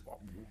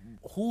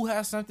 Who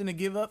has something to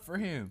give up for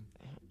him?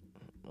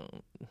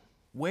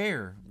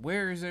 Where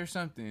is there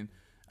something?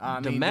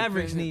 The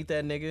Mavericks need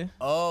that nigga.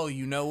 Oh,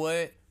 you know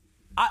what?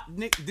 I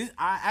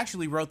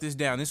actually wrote this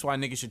down. This is why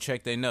niggas should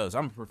check their notes.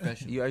 I'm a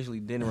professional. You actually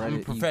didn't write I'm a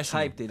it.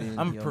 professional. You typed it in.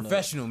 I'm a your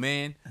professional,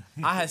 man.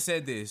 I had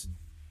said this.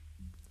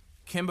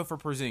 Kemba for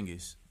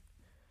Porzingis.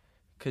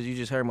 Because you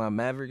just heard my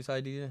Mavericks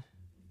idea.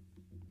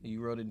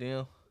 You wrote it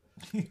down.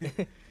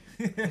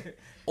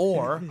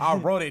 Or I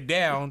wrote it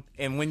down,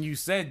 and when you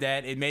said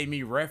that, it made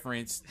me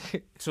reference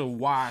to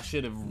why I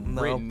should have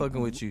No, written. I'm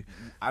fucking with you.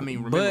 I mean,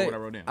 remember But what I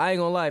wrote down. I ain't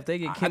gonna lie. If they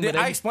get Kemba,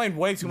 I explained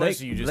way too much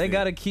to you just They then.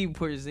 gotta keep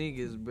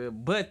Porzingis, bro.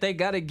 But they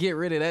gotta get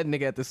rid of that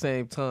nigga at the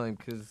same time.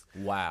 Because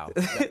Wow.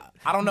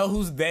 I don't know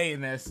who's they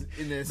in that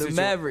the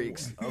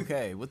Mavericks.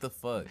 Okay, what the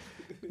fuck?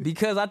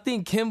 Because I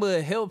think Kemba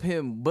will help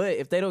him. But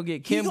if they don't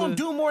get He Kemba, gonna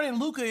do more than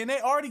Luka, and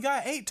they already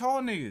got 8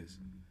 tall niggas.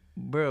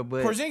 bro.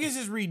 But Porzingis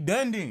is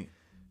redundant,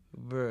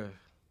 bro,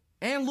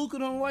 and Luka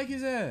don't like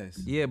his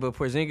ass. yeah, but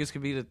Porzingis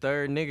could be the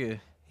third nigga.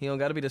 He don't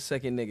gotta be the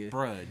second nigga.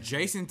 Bruh,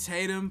 Jason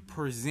Tatum,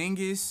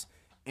 Porzingis,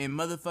 and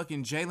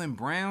motherfucking Jaylen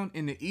Brown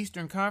in the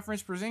Eastern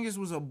Conference. Porzingis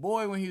was a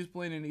boy when he was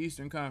playing in the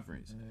Eastern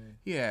Conference.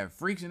 He had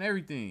freaks and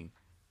everything.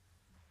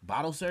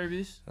 Bottle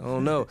service. I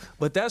don't know,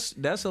 but that's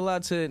a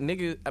lot to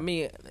nigga. I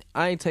mean,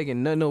 I ain't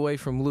taking nothing away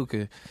from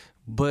Luka,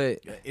 but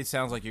It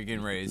sounds like you're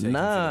getting ready to take Nah,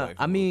 some shit away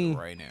from I mean-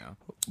 Luka right now.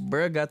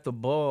 bruh got the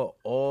ball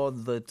all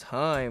the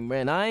time,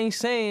 man. I ain't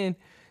saying,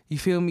 you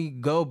feel me,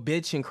 go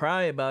bitch and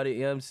cry about it.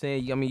 You know what I'm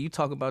saying? I mean, you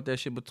talk about that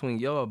shit between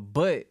y'all,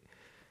 but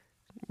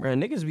bruh,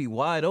 niggas be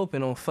wide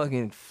open on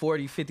fucking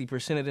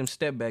 40-50% of them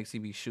step backs he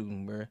be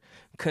shooting, bruh.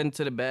 Cutting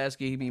to the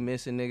basket, he be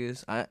missing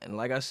niggas. And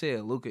like I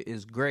said, Luka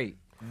is great,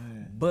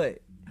 but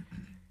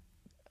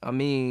I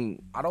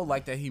mean, I don't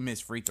like that he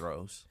missed free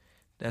throws.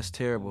 that's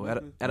terrible. At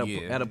a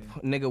Yeah.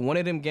 nigga, one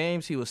of them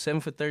games, he was 7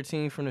 for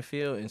 13 from the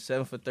field and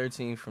 7 for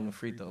 13 from the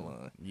free throw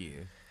line.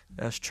 Yeah.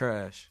 That's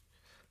trash.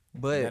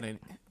 But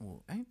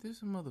Ain't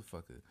this a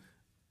motherfucker?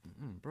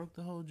 Broke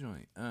the whole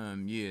joint.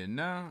 Yeah,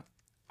 nah.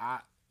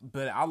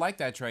 But I like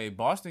that trade.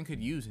 Boston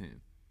could use him.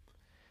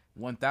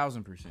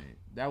 1,000%.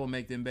 That would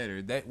make them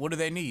better. What do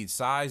they need?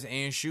 Size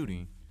and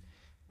shooting.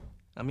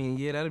 I mean,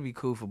 yeah, that'd be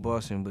cool for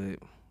Boston,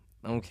 but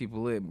I'm gonna keep it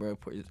lit, bro.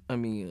 I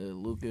mean,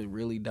 Luka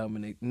really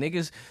dominate.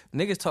 Niggas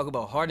talk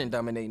about Harden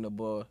dominating the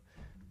ball.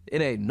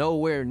 It ain't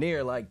nowhere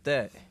near like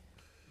that.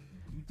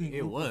 You think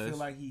It Luka was. feel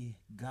like he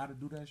gotta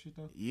do that shit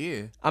though?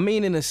 Yeah. I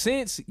mean, in a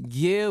sense,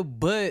 yeah,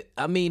 but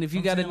I mean, if you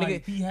I'm got a saying, nigga, like,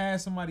 if he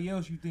had somebody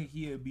else, you think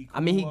he'd be cool?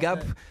 I mean, he off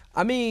got. that?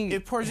 I mean,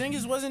 If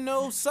Porzingis wasn't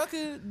no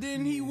sucker,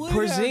 then he would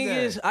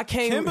Porzingis, have that. I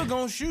can't. Kemba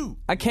gonna shoot.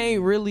 I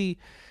can't really.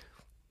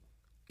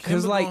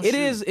 Cause Kemba like gonna it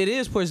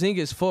is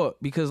Porzingis' fault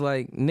because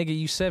like nigga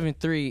you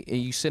 7'3" and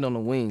you sit on the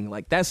wing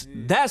like that's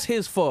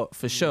his fault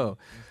for sure.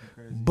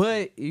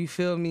 But you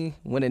feel me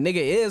when a nigga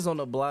is on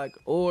the block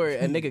or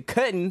a nigga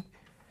cutting,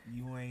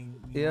 You ain't.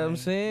 you know what I'm You ain't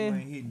saying?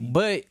 hitting him.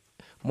 But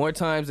more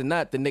times than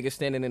not, the nigga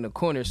standing in the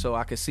corner, so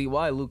I can see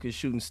why Luka's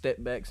shooting step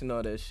backs and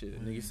all that shit.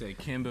 Nigga said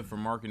Kemba for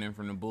marketing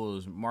from the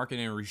Bulls.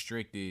 Marketing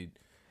restricted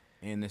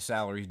and the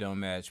salaries don't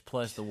match.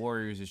 Plus the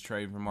Warriors is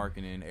trading for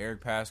marketing.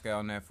 Eric Pascal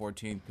on that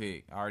 14th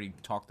pick. I already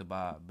talked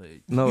about, but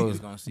No, niggas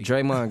gonna see.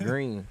 Draymond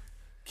Green.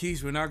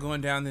 Keys, we're not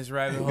going down this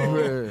rabbit hole.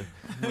 Bruh.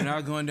 We're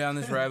not going down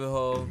this rabbit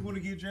hole. You want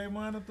to get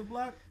Draymond up the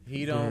block?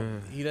 He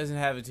doesn't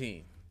have a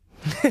team.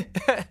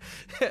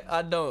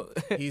 I don't.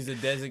 He's a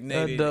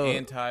designated I don't.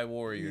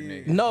 anti-warrior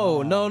nigga.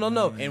 No.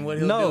 And what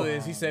he'll No. do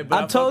is he said, but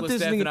I, I told fuck with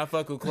this Steph nigga- and I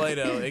fuck with Clay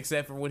though,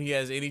 except for when he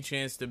has any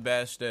chance to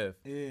bash Steph.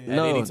 At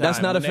No, any that's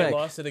time. not a When fact. They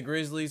lost to the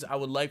Grizzlies. I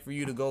would like for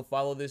you to go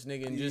follow this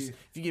nigga and just, if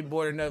you get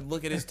bored enough,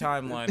 look at his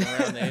timeline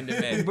around the end of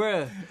May.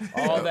 Bruh.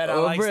 All that I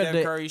like bruh,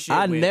 Steph Curry shit.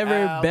 I went never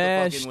out the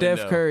bash fucking Steph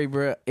window. Curry,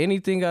 bruh.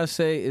 Anything I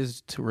say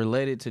is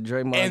related to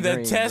Draymond And the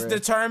Green, test bruh.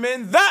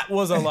 determined that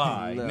was a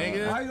lie, No. How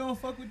nigga. you gonna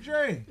fuck with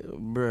Dre?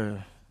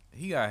 Bruh.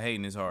 He got hate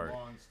in his heart.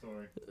 Long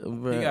story.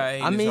 Bruh. He got hate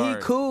in I his mean, he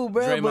heart. cool,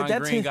 bruh, Draymond but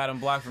that's Green his... got him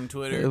blocked from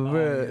Twitter.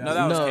 Bruh, No,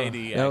 that was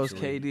KD, That was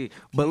actually. KD.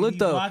 But look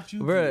though, blocked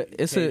you? bruh,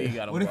 it's KD a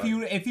got him What if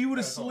blocked. he would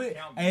have slid?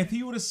 If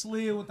he would have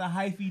slid with the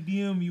hyphy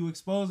DM, you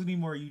exposing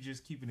him, or you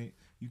just keeping it?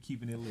 You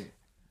keeping it lit?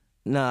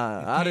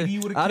 nah. I'd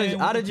KD would've came with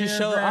have the just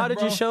showed. paragraph, I'd have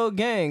just bro. showed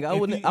gang. I If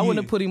wouldn't. he- I wouldn't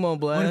yeah. have put him on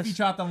What if he blast,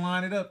 tried to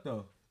line it up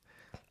though?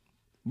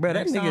 bruh. That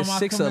Next time nigga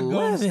I 6'11". come to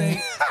Golden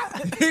State-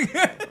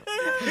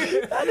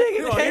 That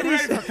nigga He ready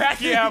for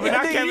Pacquiao, but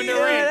not Kevin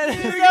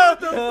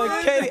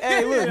Durant. Katie,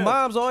 hey, look,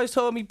 mom's always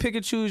told me pick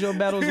and choose your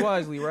battles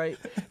wisely, right?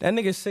 That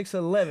nigga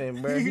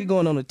 6'11", bro. He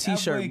going on a That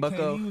t-shirt, boy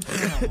bucko. KD was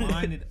trying to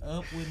line it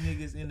up with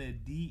niggas in the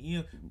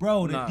DM,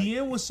 bro. The Nah.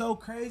 DM was so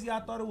crazy. I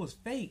thought it was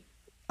fake,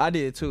 I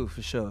did too,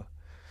 for sure.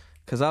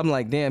 Cause I'm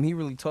like, damn, he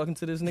really talking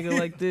to this nigga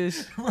like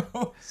this?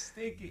 bro.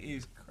 Sticky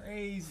is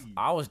crazy,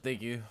 I was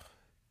thinking,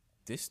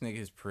 this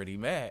nigga's pretty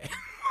mad.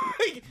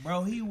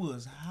 bro. He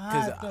was Cause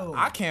hot though.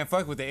 I can't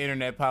fuck with the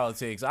internet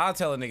politics. I'll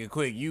tell a nigga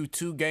quick, you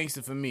too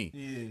gangster for me.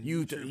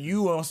 Yeah,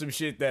 you on some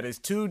shit that is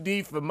too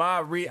deep for my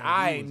I was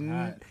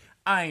hot.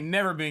 ain't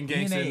never been And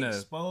gangster they enough.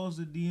 exposed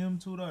the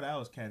DM too though. That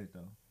was catty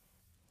though.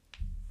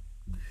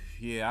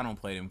 Yeah, I don't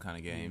play them kind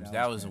of Yeah, games. that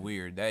that was was catty.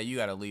 weird. That you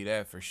got to leave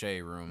that for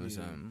shade room or Yeah.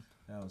 something.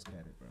 That was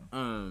catty,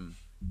 bro.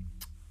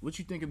 What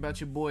you think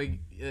about your boy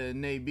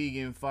Nate B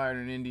getting fired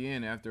in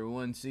Indiana after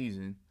one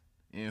season,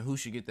 and who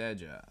should get that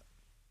job?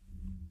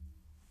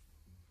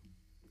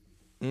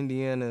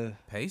 Indiana.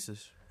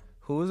 Pacers.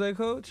 Who was that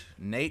coach?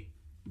 Nate.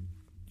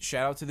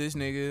 Shout out to this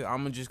nigga. I'm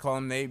gonna just call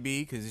him Nate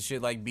B because it's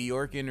shit like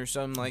Bjorkin or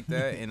something like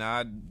that, and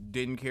I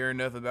didn't care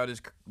enough about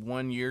his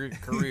 1 year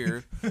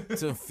career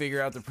to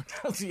figure out the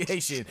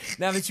pronunciation.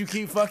 Now that you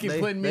keep fucking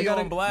putting me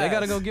gotta, on blast, They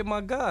gotta go get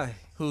my guy,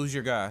 Who's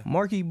your guy?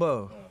 Marky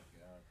Bo.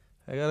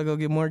 I gotta go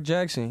get Mark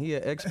Jackson. He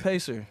an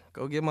ex-Pacer.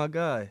 Go get my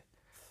guy.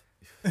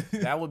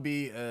 That would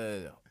be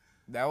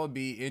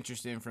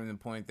interesting from the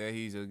point that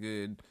he's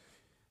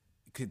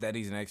that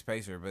he's an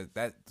ex-Pacer, but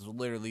that's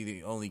literally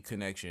the only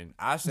connection.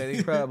 I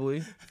said Probably.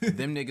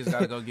 them niggas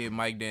gotta go get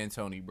Mike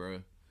D'Antoni, bro.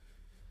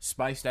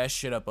 Spice that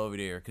shit up over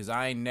there, cause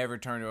I ain't never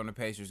turned on the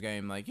Pacers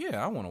game like,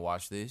 yeah, I want to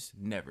watch this.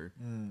 Never.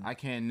 I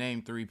can't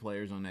name 3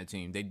 players on that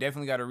team. They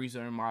definitely got to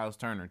resign Miles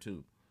Turner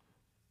too.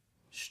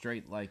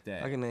 Straight like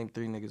that. I can name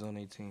 3 niggas on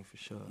 18 for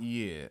sure.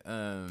 Yeah.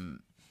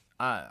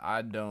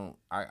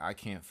 I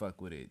can't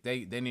fuck with it.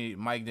 They need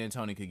Mike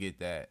D'Antoni could get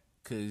that.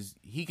 Cause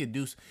he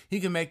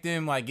could make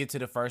them like get to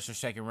the first or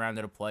second round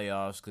of the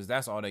playoffs. Cause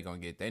that's all they gonna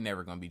get. They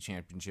never gonna be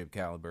championship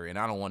caliber, and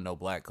I don't want no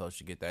black coach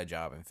to get that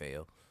job and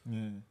fail.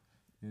 Yeah.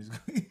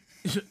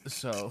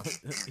 So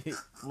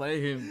let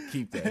him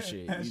keep that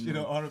shit. That you shit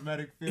know? an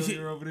automatic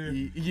failure over there.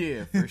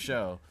 Yeah, for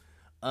sure.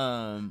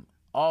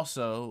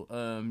 Also,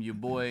 your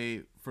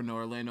boy from the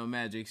Orlando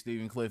Magic,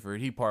 Stephen Clifford,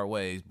 he part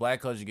ways.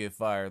 Black coaches get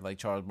fired, like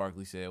Charles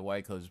Barkley said.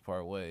 White coaches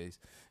part ways.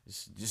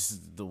 It's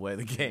just the way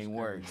the game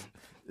works.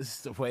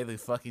 It's the way the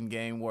fucking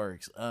game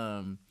works.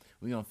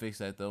 We gonna fix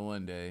that though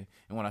one day.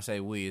 And when I say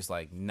we, it's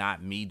like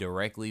not me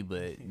directly,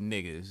 but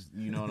niggas.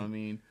 You know what I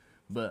mean?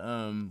 But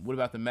what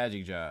about the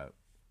Magic job?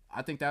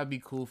 I think that would be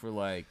cool for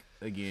like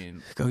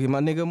again. Go get my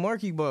nigga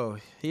Marky Bo.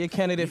 He a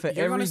candidate for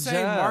You're every gonna job.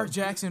 say Mark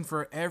Jackson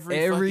for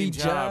every fucking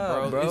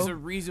job, bro. There's a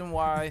reason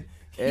why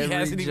he Every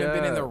hasn't even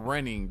been in the job.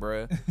 running,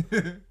 bro.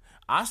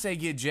 I say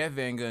get Jeff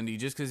Van Gundy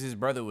just because his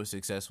brother was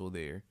successful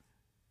there.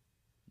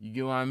 You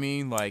get what I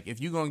mean? Like,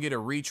 if you're going to get a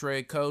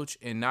retread coach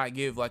and not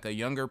give, like, a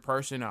younger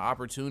person an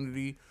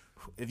opportunity,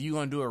 if you're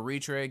going to do a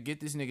retread, get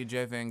this nigga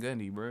Jeff Van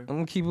Gundy, bro. I'm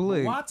gonna keep it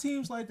lit. Why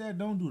teams like that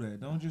don't do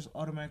that? Don't just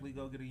automatically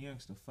go get a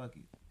youngster. Fuck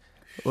it.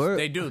 Or,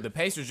 They do. The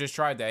Pacers just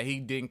tried that. He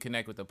didn't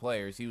connect with the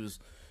players. He was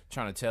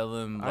trying to tell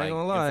them, like, I ain't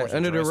gonna lie, enforce a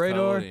under the dress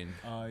radar, code and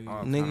Oh yeah.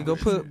 all nigga, kinds go of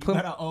put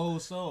Got an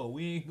old soul.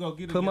 We ain't gonna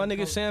get Put my a nigga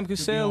coach Sam to be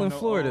Cassell on in the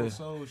Florida. old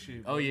soul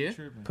shit, bro. Oh, You yeah?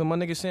 tripping. put my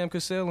nigga Sam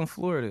Cassell in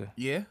Florida.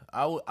 Yeah,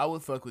 I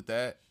would fuck with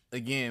that.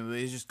 Again, but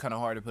it's just kind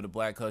of hard to put a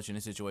black coach in a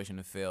situation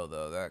to fail,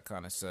 though. That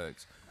kind of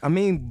sucks. I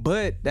mean,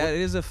 but that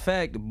is a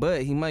fact.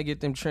 But he might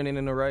get them trending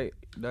in the right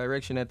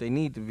direction that they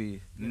need to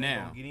be. They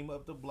Now, gonna get him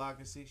up the block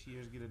in 6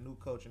 years, get a new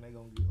coach, and they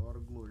gonna get all the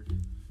glory.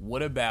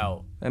 what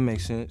about That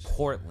makes sense.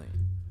 Portland?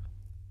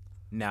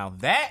 Now,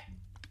 that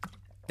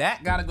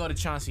got to go to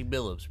Chauncey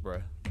Billups,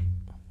 bruh.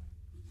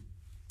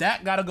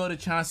 That got to go to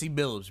Chauncey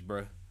Billups,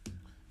 bruh.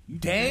 You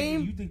think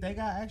Dame? you think they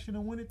got action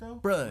to win it though?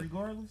 Bruh.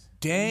 Regardless.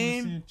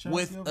 Dame You send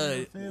with Chauncey over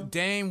there a to fail?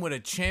 Dame with a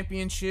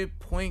championship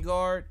point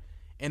guard,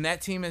 and that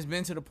team has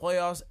been to the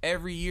playoffs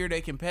every year. They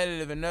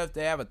competitive enough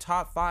to have a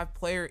top 5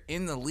 player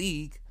in the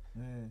league,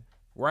 Man.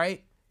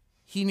 right?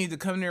 He need to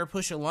come there and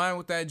push a line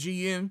with that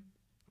GM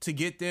to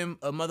get them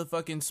a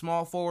motherfucking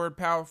small forward,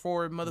 power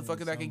forward motherfucker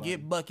that can somebody.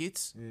 get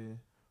buckets, Yeah.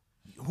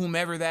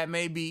 whomever that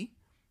may be.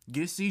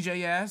 Get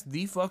CJ ass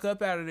the fuck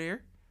up out of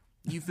there.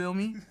 You feel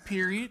me?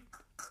 Period.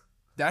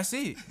 That's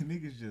it.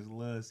 Niggas just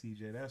love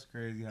CJ. That's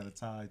crazy how the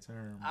tide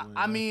turned. Boy.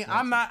 I mean,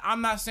 I'm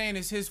not saying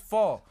it's his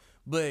fault,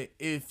 but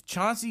if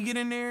Chauncey get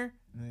in there,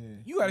 Yeah.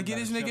 you got to give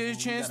this nigga shuffle- his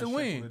you chance to gotta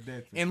win. shuffle the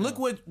deck for And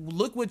sure.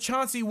 look what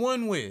Chauncey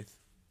won with.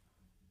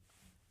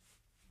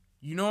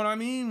 You know what I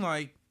mean?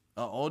 Like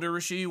an older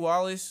Rasheed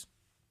Wallace,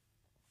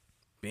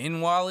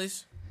 Ben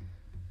Wallace,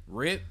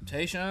 Rip,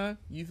 Tayshaun.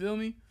 You feel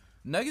me?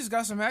 Nuggets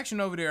got some action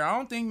over there. I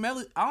don't think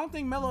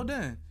Melo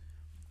done.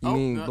 You Oh,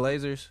 mean no.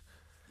 Blazers?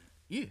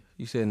 Yeah.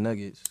 You said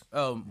Nuggets.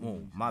 Oh,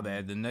 well, my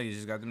bad. The Nuggets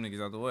just got them niggas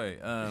out the way.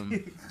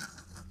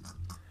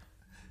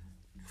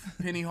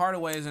 Penny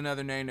Hardaway is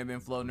another name that's been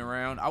floating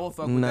around. I will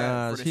fuck with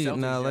that for the Celtics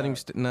let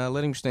him job.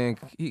 let him stay.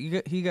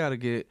 He got to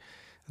get.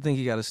 I think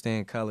he got to stay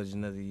in college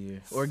another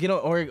year, or get on,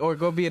 or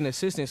go be an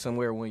assistant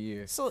somewhere 1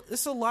 year. So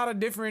it's a lot of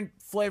different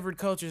flavored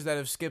coaches that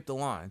have skipped the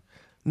line.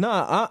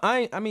 Nah,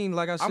 I mean,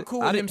 like I said, I'm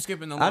cool I with him didn't-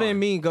 skipping the I line. didn't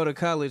mean go to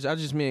college. I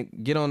just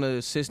meant get on the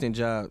assistant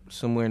job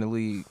somewhere in the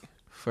league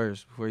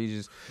first before he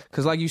just.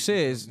 Cause like you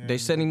said, they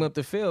set him up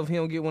to fail if he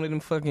don't get one of them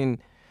fucking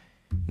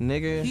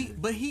nigga.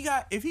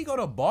 If he go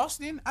to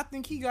Boston, I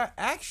think he got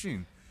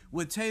action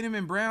with Tatum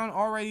and Brown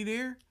already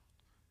there.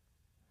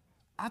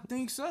 I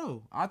think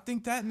so. I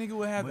think that nigga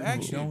would have But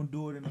action. don't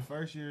do it in the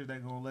first year. They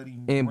gonna let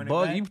him In run it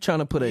Boston, back. you trying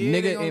to put a Yeah,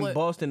 they nigga gonna in let-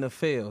 Boston to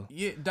fail,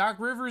 Yeah, Doc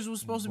Rivers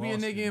was supposed to be a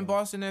Boston, nigga in though.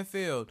 Boston that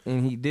failed.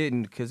 and he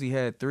didn't because he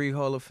had 3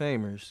 Hall of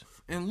Famers.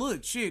 And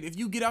look, shit, if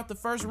you get out the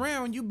first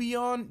round, you be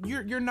on.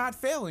 You're not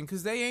failing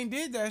because they ain't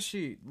did that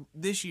shit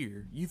this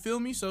year. You feel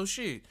me? So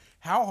shit,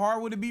 how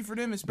hard would it be for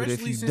them, especially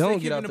if you since don't they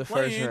get out keeping the the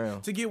first play-in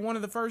round. to get one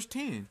of the first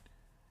 10?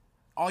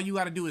 All you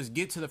got to do is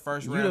get to the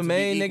first round. You the to be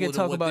main equal nigga to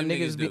talk what about them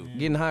niggas do.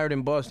 getting hired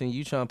in Boston.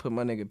 You trying to put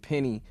my nigga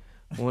Penny,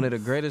 one of the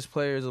greatest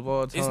players of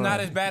all time. It's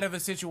not as bad of a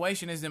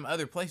situation as them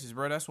other places,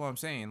 bro. That's what I'm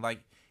saying. Like,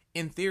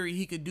 in theory,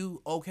 he could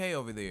do okay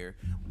over there.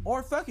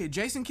 Or fuck it,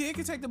 Jason Kidd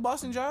could take the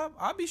Boston job.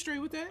 I'll be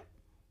straight with that.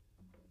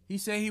 He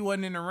said he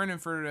wasn't in the running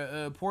for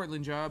the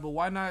Portland job, but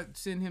why not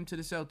send him to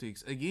the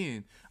Celtics?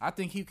 Again, I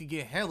think he could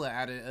get hella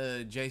out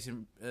of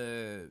Jason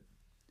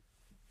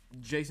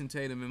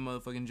Tatum and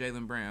motherfucking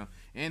Jaylen Brown.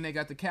 And they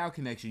got the Cal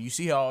connection. You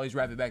see how I always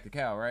wrap it back to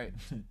Cal, right?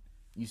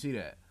 You see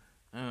that.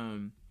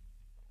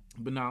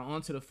 But now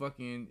on to the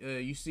fucking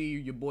you see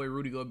your boy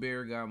Rudy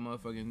Gobert got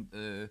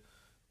motherfucking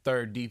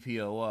third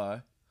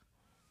DPOY.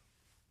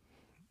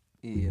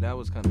 Yeah, that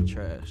was kind of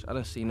trash. I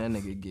done seen that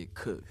nigga get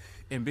cooked.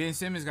 And Ben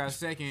Simmons got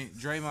second,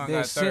 Draymond Ben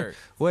got third.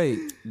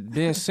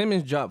 Ben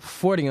Simmons dropped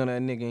 40 on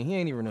that nigga, and he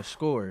ain't even a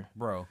scorer.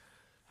 Bro,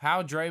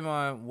 how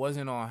Draymond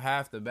wasn't on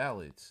half the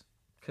ballots?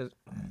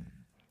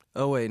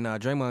 Oh wait, nah,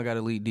 Draymond got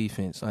elite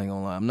defense. I ain't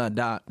gonna lie, I'm not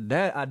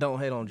that. I don't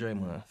hate on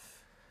Draymond.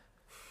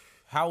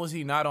 How was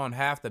he not on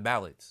half the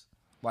ballots?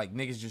 Like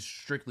niggas just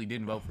strictly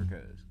didn't vote for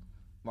Cuz.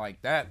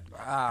 Like that.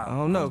 I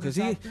don't know, cause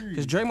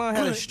Draymond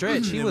had a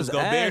stretch. He It was was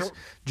Gobert. ass.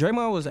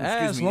 Draymond was ass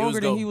me, it was longer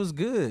than Go- he was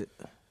good.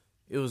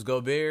 It was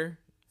Gobert,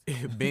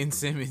 Ben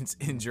Simmons,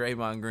 and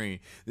Draymond Green.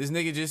 This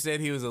nigga just said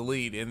he was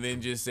elite and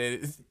then just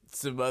said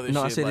some other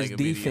No, shit I said like his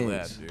immediately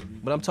defense. after.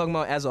 But I'm talking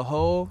about as a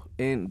whole,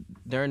 and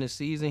during the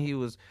season, he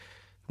was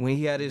when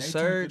he had his They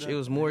turned it surge. up. It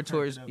was They more turned it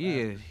towards up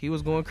he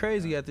was going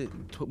crazy at the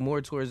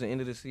more towards the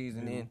end of the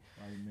season. And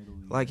middle.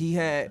 like he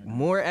had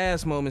more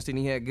ass moments than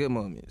he had good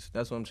moments.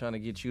 That's what I'm trying to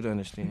get you to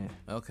understand.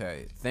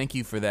 Okay, thank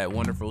you for that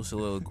wonderful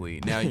soliloquy.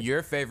 Now,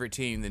 your favorite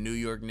team, the New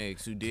York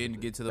Knicks, who did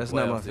get to the That's playoffs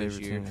not my this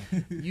favorite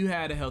year, team. you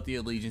had a healthy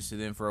allegiance to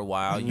them for a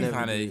while. You Never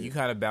kind did.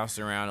 of bounced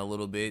around a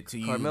little bit to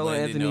you. Carmelo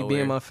landed Anthony nowhere.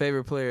 being my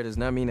favorite player does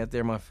not mean that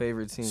they're my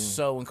favorite team.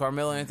 So when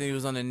Carmelo Anthony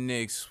was on the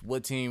Knicks,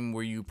 what team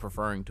were you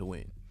preferring to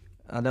win?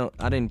 I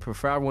didn't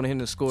prefer. I wanted him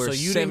to score. So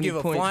you 70 didn't give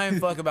a points. flying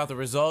fuck about the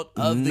result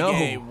of the No.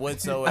 game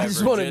whatsoever. I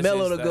just wanted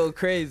Melo to his go stat-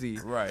 crazy.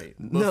 Right.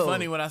 But No.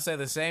 funny when I say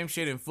the same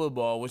shit in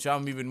football, which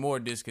I'm even more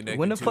disconnected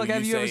When the to, fuck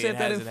have you ever say said it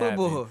that in hasn't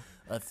football? happened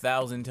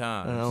 1,000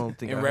 times. I don't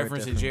think in I heard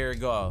reference that to from- Jared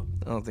Goff.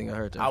 I don't think I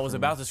heard that. I was from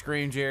about to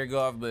scream Jared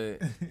Goff,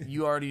 but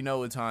you already know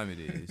what time it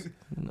is.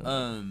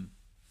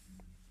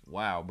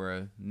 Wow,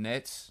 bruh.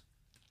 Nets,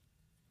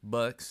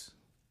 Bucks,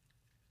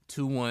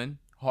 2-1.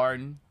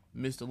 Harden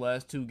missed the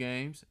last 2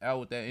 games, out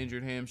with that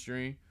injured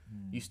hamstring.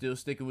 You still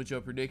sticking with your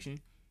prediction?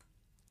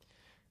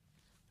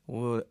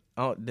 Well,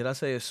 did I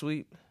say a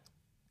sweep?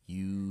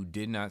 You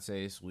did not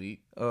say a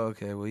sweep. Oh,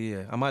 okay. Well,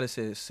 yeah. I might have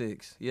said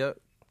 6. Yep.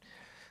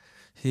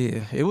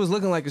 Yeah. It was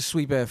looking like a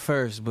sweep at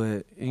first,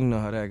 but you know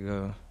how that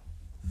go.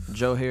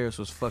 Joe Harris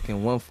was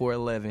fucking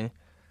 1-for-11.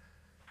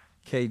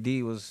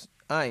 KD was...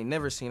 I ain't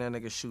never seen that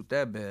nigga shoot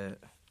that bad.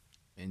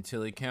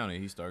 Until it counted,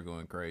 he started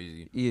going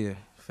crazy. Yeah.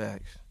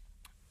 Facts.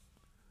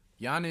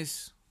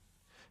 Giannis,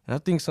 And I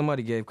think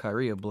somebody gave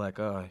Kyrie a black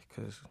eye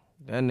because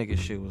that nigga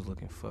shit was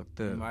looking fucked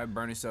he up. might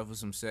burn himself with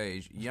some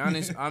sage.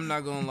 Giannis, I'm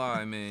not gonna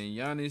lie, man.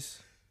 Giannis,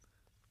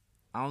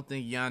 I don't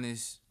think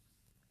Giannis.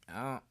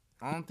 I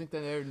don't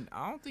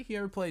think he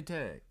ever played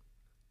tag.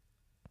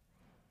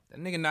 That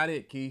nigga not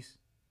it, Keith.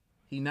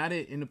 He not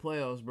it in the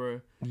playoffs,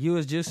 bro. You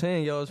was just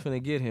saying y'all was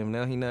finna get him.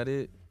 Now he not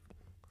it.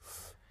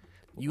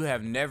 You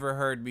have never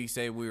heard me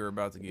say we were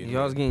about to get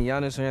Y'all was him. getting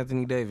Giannis or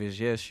Anthony Davis.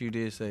 Yes, you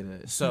did say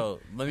that. So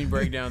let me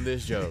break down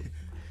this joke.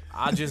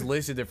 I just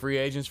listed the free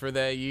agents for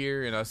that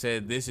year, and I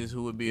said this is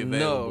who would be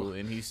available, No.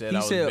 and he said He I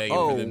was said, begging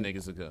 "Oh, for them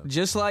niggas to come."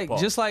 Just like,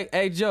 Pause.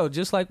 hey Joe,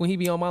 just like when he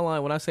be on my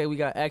line when I say we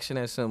got action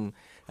at something,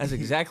 that's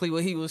exactly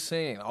what he was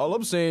saying. All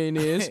I'm saying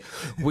is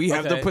we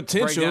have the Okay,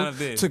 potential breakdown of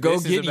this. to go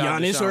This is get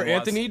about Giannis Deshaun or Watson.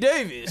 Anthony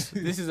Davis.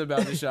 This is about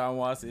Deshaun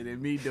Watson and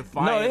me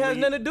defiantly. No, it has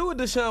nothing to do with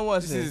Deshaun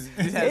Watson. This It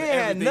has had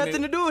everything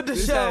nothing to do with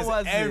this Deshaun has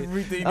Watson.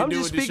 Everything to I'm do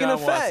just with speaking Deshaun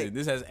of Watson. fact.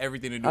 This has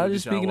everything to do I'm with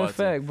just Deshaun speaking of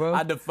Watson. fact, bro.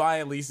 I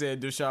defiantly said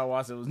Deshaun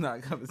Watson was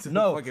not coming to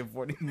No. the fucking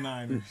 40.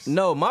 Niners.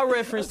 No, my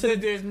reference to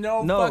There's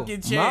no, no,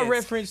 fucking chance. my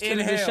reference to in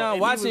the hell. Deshaun And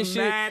he Watson was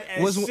mad shit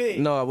as was shit.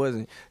 no, I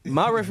wasn't.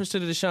 My reference to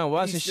the Deshaun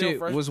Watson still shit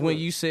fresh was when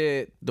blood. you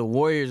said the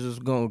Warriors was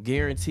gonna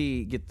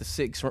guarantee get the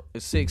six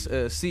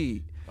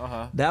seed.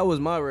 Uh-huh. That was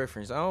my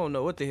reference. I don't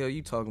know what the hell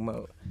you talking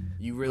about,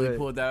 You really But-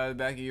 pulled that out of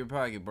the back of your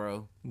pocket,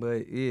 bro.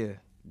 but yeah,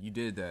 You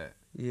did that.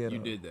 yeah, You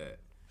though, did that.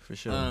 for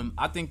sure.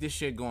 I think this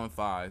shit going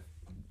 5.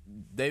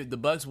 The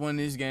Bucks won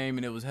this game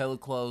and it was hella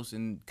close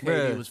and KD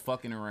Bruh. was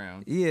fucking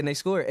around. Yeah, and they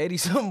scored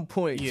 80-something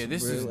points. Yeah,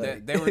 this bruh. is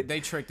Like- they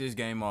tricked this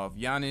game off.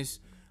 Giannis,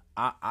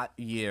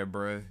 yeah,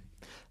 bro.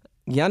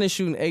 Giannis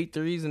shooting 8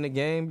 threes in the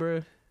game,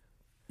 bro.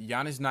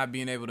 Giannis not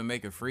being able to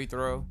make a free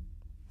throw.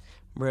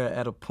 Bruh,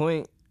 at a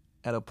point,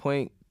 that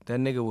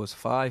nigga was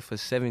 5 for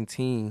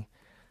 17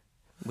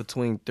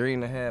 between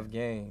 3.5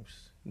 games,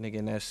 nigga,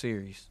 in that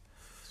series.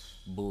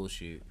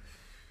 Bullshit.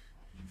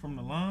 From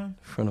the line?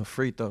 From the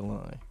free throw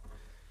line.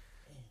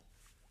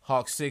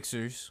 Hawks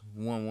Sixers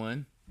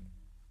 1-1.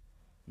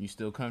 You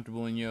still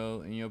comfortable in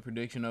your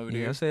prediction over Yeah,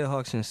 I there? said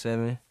Hawks in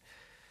 7.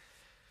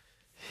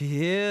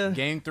 Yeah.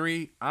 Game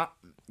 3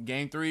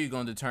 is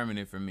gonna determine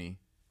it for me.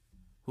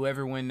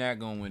 Whoever win that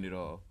gonna win it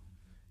all.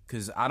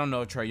 Cause I don't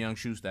know if Trae Young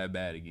shoots that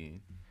bad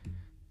again.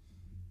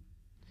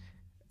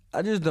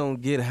 I just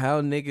don't get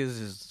how niggas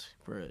is,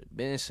 bruh,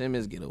 Ben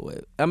Simmons get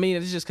away. I mean,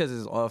 it's just because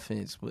it's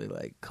offense, but,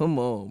 like, come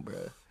on,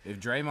 bruh. If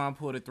Draymond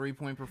pulled a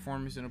 3-point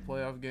performance in a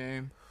playoff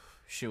game,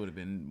 shit would have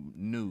been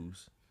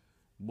news.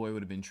 Boy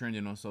would have been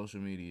trending on social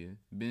media.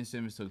 Ben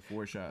Simmons took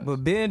 4 shots.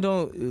 But Ben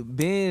Light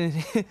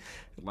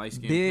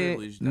skin Ben-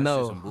 privilege. That's no,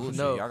 just some bullshit.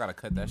 no. Y'all gotta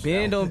cut that shit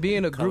Ben out. don't be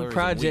in a Color group is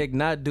project, weak.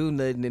 not do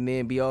nothing, and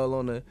then be all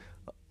in the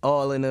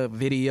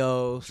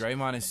videos,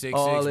 Draymond is 6'6",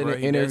 all in bro. the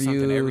He does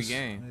something every interviews.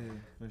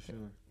 game. Yeah, for sure.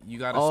 You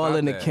gotta all stop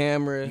in the that.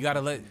 camera. You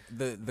gotta let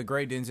the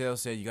great Denzel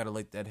said you gotta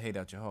let that hate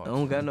out your heart. I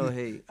don't got no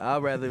hate.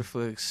 I'd rather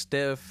for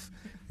Steph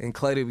and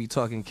Clay to be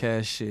talking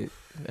cash shit.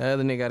 The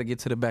other nigga got to get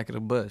to the back of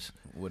the bus.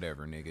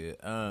 Whatever, nigga.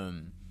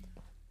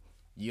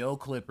 Yo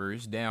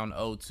Clippers down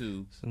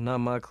 0-2 It's not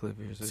my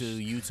Clippers. to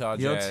Utah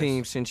Your Jazz.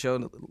 team, since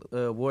your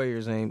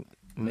Warriors ain't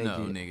make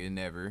No, it. nigga,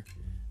 never.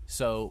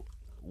 So,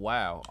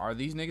 wow, are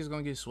these niggas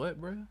gonna get swept,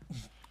 bro?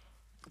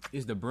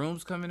 Is the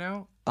brooms coming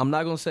out? I'm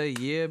not gonna say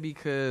yeah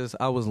because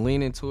I was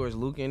leaning towards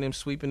Luke and them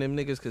sweeping them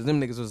niggas because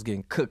them niggas was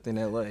getting cooked in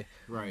L.A.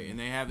 Right, and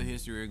they have the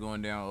history of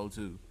going down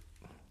 0-2.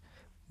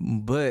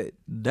 But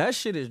that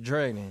shit is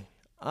draining.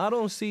 I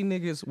don't see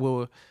niggas.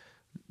 Well,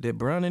 did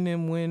Brown and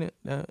them win it?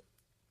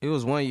 It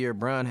was one year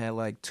Brown had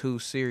like 2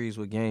 series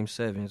with game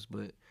 7s,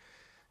 but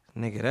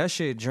nigga, that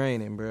shit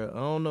draining, bro. I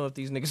don't know if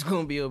these niggas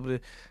gonna be able to,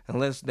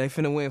 unless they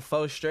finna win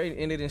 4 straight,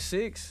 ended in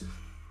 6.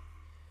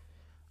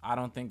 I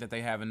don't think that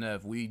they have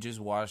enough. We just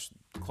watched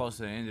close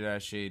to the end of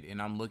that shit,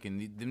 and I'm looking.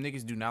 Them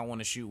niggas do not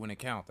want to shoot when it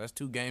counts. That's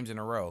 2 games in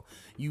a row.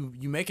 You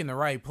making the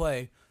right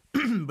play,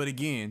 but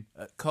again,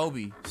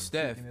 Kobe,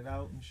 Steph, Taking it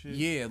out and shit.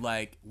 yeah,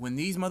 like when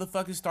these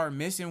motherfuckers start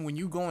missing, when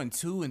you going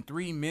 2 and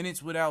 3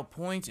 minutes without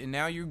points, and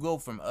now you go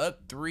from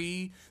up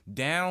 3,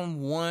 down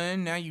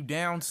 1, now you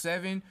down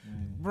 7,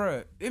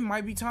 bruh, it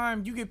might be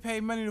time you get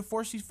paid money to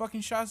force these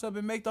fucking shots up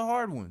and make the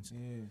hard ones.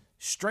 Yeah.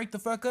 Straight the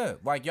fuck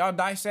up. Like, y'all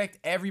dissect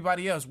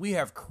everybody else. We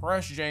have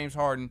crushed James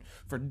Harden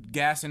for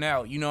gassing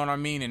out, you know what I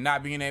mean, and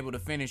not being able to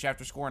finish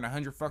after scoring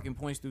 100 fucking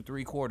points through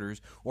 3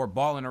 quarters or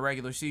balling a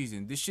regular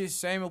season. This shit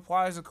same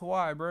applies to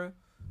Kawhi, bro,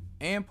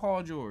 and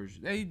Paul George.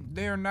 They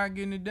are not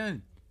getting it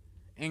done.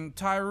 And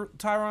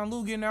Tyronn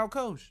Lue getting out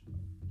coached.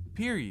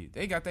 Period.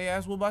 They got their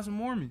ass whooped by some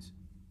Mormons.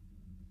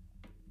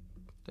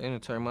 They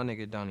didn't turn my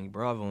nigga Donnie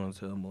Bravo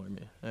into a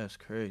Mormon. That's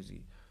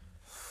crazy.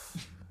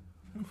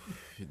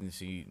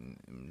 See,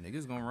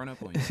 niggas gonna run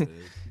up on you.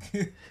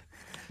 Cuz.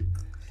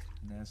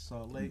 That's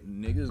Salt Lake.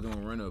 Niggas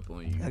gonna run up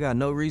on you. I got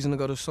no reason to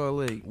go to Salt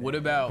Lake. What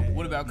about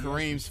Yeah,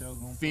 Kareem's show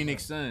gonna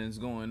Phoenix Suns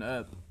going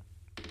up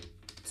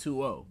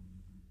 2-0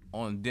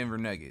 on Denver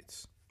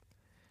Nuggets?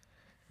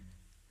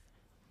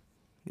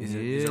 Is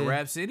it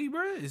Rap City,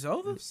 bro? It's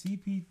over. If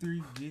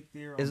CP3 get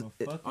there on Is-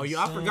 the fucking Oh,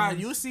 I forgot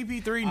Suns, you a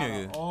CP3 out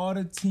nigga. of all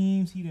the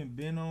teams he done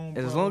been on,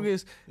 As bro, long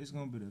as it's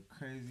gonna be the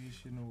craziest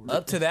shit in the world.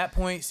 Up to that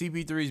point,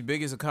 CP3's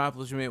biggest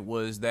accomplishment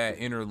was that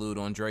interlude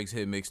on Drake's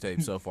hit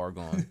mixtape, So Far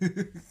Gone.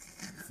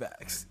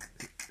 Facts.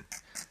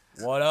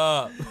 What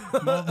up?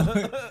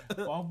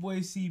 My boy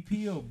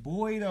CP a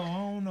boy though. I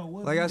don't know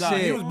what. Like I Nah,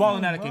 said, he was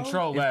balling out of bro.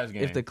 control last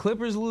game. if the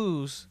Clippers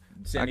lose,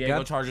 San I Diego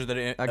got- Chargers of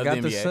the I of got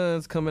the the NBA.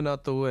 Suns coming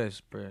out the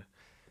West, bruh.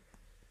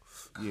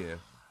 Yeah.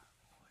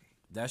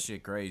 That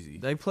shit crazy.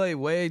 They play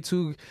way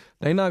too.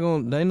 They not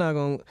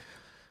gonna.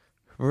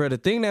 Bro, the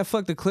thing that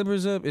fucked the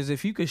Clippers up is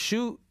if you could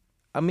shoot.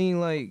 I mean,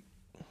 like,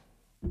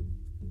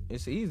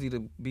 it's easy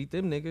to beat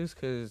them niggas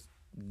because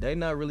they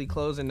not really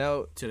closing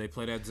out. Till they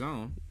play that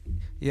zone.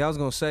 Yeah, I was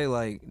gonna say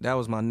like that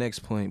was my next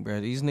point, bro.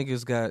 These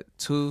niggas got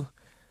 2.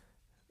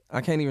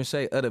 I can't even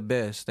say the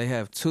best. They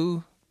have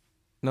 2.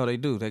 No, they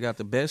do. They got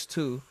the best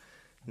 2,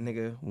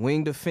 nigga,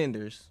 wing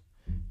defenders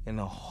in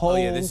the whole Oh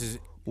yeah, this is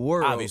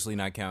world. obviously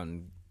not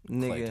counting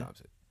Klay Nigga.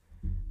 Thompson.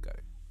 Got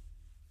it.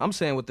 I'm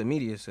saying what the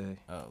media say.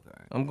 Oh,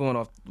 okay. I'm going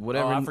off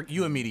whatever.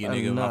 You a media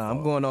nigga. my Nah, I'm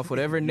fault. going off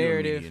whatever You a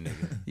narrative media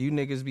nigga. you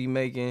niggas be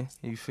making.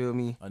 You feel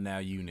me? A now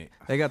unit.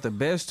 They got the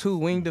best 2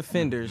 wing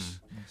defenders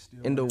Still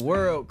in the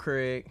world,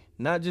 Craig.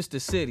 Not just the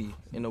city,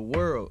 in the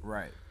world.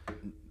 Right.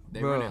 They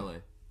Bro. run LA.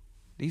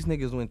 These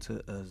niggas went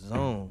to a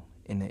zone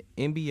in the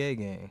NBA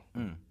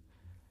game.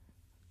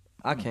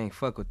 I can't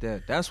fuck with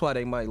that. That's why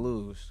they might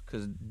lose.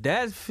 Cause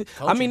that's.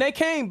 I mean, they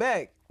came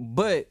back,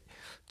 but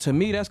to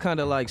me, that's kind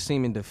of like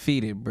seeming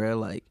defeated, bro.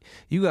 Like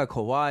you got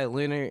Kawhi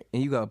Leonard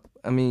and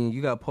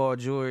you got Paul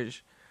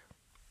George.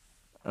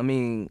 I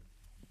mean,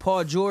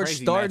 Paul George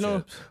Crazy starting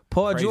on matchups.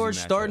 Paul Crazy George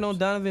starting on matchups.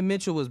 Donovan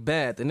Mitchell was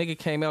bad. The nigga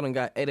came out and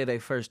got 8 of their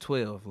first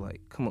 12.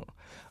 Like, come on.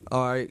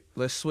 All right,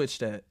 let's switch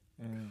that.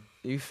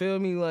 You feel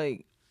me?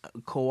 Like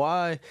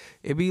Kawhi,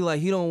 it be like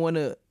he don't want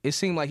to. It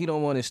seemed like he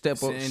don't want to step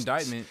It's on an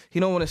indictment. He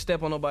don't want to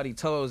step on nobody's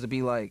toes to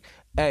be like,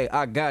 hey,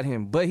 I got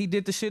him. But he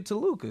did the shit to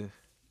Luka,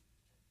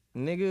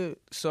 nigga.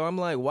 So I'm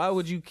like, why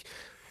would you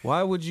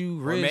Or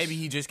risk? maybe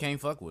he just can't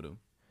fuck with him.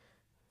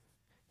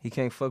 He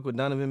can't fuck with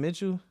Donovan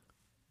Mitchell.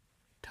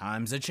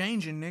 Times are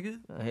changing, nigga.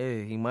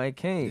 Hey, he might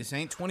can't. This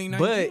ain't 2019.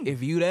 But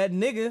if you that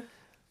nigga,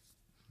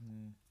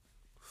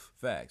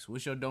 Facts.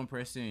 What's your don't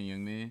press in,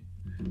 young man?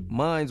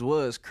 mine's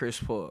was Chris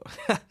Paul,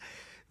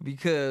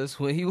 because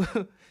when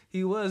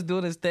he was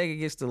doing his thing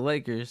against the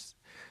Lakers,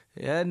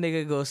 that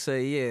nigga gonna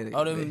say yeah.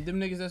 Oh, them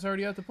niggas that's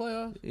already out the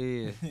playoffs?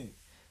 Yeah.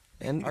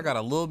 And I got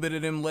a little bit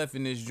of them left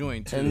in this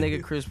joint, too. that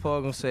nigga Chris Paul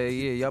gonna say,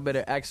 yeah, y'all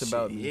better ask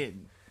about me. Shit.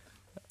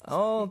 I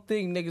don't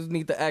think niggas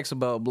need to ask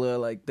about blood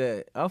like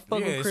that. I'll fuck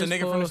Yeah, with it's Chris a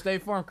nigga Paul. from the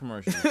State Farm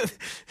commercial.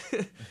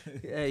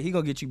 Hey, he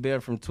gonna get you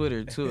banned from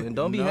Twitter too. And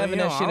don't be No, having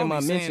he that don't. shit I in don't my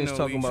be saying mentions no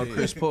talking weak about shit.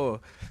 Chris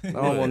Paul. I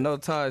don't want no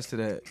ties to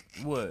that.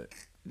 What?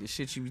 The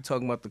shit you be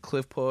talking about, the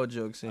Cliff Paul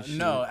jokes and shit.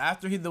 No,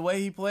 after the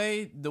way he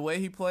played in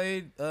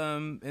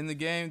the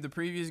game, the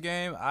previous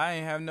game, I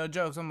ain't have no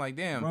jokes. I'm like,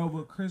 damn. Bro,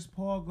 but Chris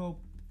Paul go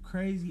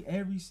crazy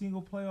every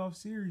single playoff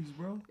series,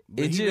 bro.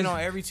 But It he been just-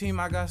 on every team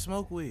I got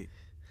smoked with.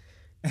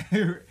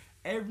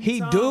 Every He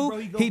time, do, bro,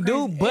 go he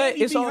do, crazy. but And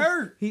he it's be all.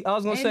 hurt. I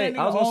was gonna And say, that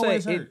I was nigga gonna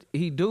always say, hurt.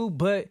 he do,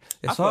 but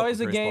it's fuck always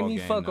with a Chris game Paul he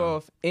game, fuck though.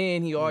 off,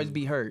 and he always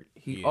be hurt.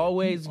 He Yeah.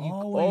 always, He you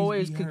always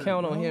always be could hurt,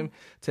 count on bro. him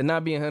to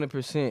not be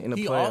 100% in the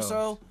He playoffs.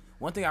 also,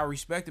 one thing I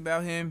respect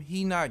about him,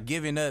 he not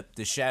giving up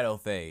the shadow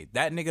fade.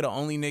 That nigga the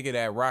only nigga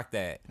that rocked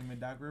that. Him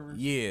and Doc Rivers,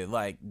 Yeah,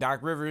 like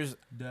Doc Rivers.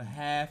 the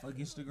half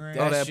against the grain.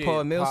 all that that shit Paul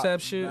pop- Millsap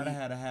shit. Gotta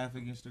have a half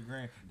against the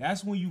grain.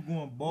 That's when you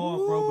going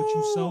ball, bro. But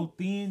you so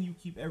thin, you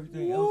keep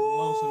everything else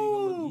low so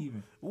you can look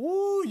even.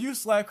 Woo, you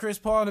slap Chris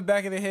Paul in the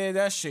back of the head,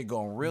 that shit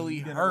gonna really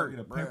You gotta hurt. Get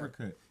a bruh. paper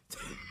cut.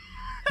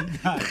 He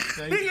got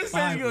straight Nigga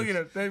said you gonna fibers. get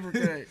a paper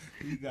cut.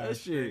 He got That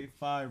straight shit.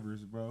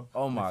 fibers, bro.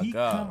 Oh my if he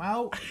God. come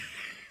out,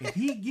 if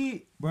he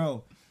get,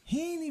 bro,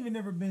 he ain't even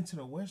never been to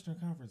the Western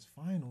Conference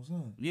Finals, huh?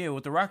 Yeah,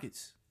 with the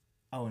Rockets.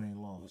 Oh, and they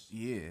lost.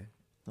 Yeah.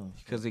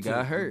 Because he To got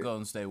the hurt.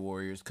 Golden State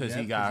Warriors because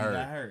Yeah, he got 'cause he hurt.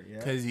 got hurt, yeah.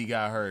 Because he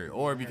got hurt.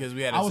 Or because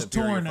we had a I was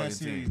superior touring that fucking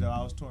series team. though.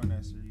 I was touring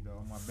that series though.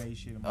 On my base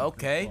shit. And my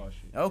Okay. Chris Paul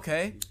shit.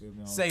 Okay. You feel me?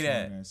 I was Say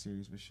touring that. that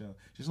series for sure.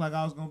 Just like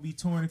I was gonna be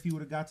touring if he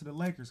would have got to the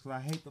Lakers because I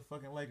hate the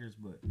fucking Lakers,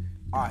 but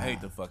I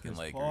hate the fucking Chris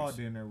Lakers. Paul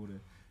down there with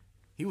it.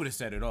 He would have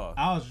set it off.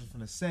 I was just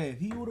gonna say if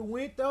he would have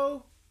went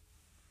though,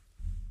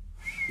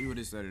 He would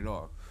have set it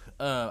off.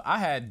 I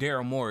had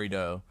Daryl Morey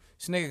though.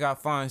 This nigga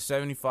got fined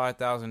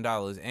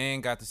 $75,000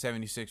 and got the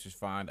 76ers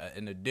fined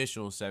an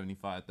additional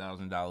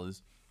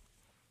 $75,000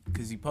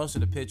 because he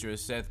posted a picture of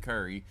Seth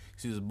Curry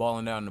because he was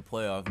balling out in the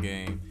playoff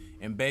game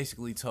and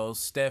basically told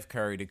Steph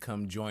Curry to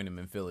come join him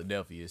in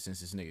Philadelphia since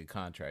this nigga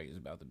contract is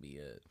about to be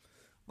up.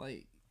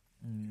 Like,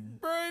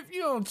 bro, if you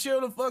don't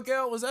chill the fuck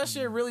out, was that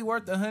shit really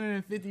worth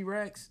 150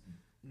 racks?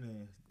 yeah,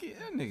 Get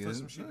that nigga. for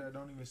some shit that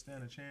don't even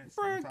stand a chance.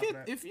 Bro, on top of get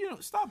that. if you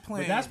don't stop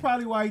playing. But that's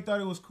probably why he thought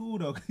it was cool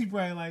though. 'Cause he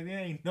probably like there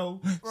ain't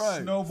no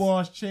Right.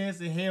 snowball's chance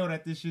in hell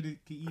that this shit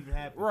can even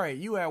happen. Right,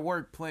 you at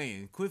work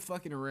playing. Quit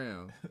fucking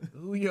around.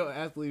 Who your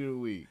athlete of the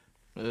week?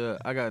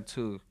 I got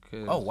two.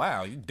 'Cause Oh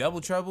wow, you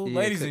double trouble, Yeah,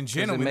 ladies 'cause and it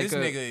gentlemen. make This up-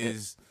 nigga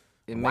is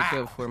it make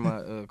wow. up for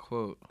my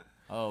quote.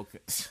 okay.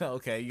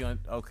 Okay,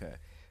 okay.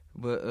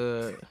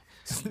 But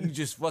You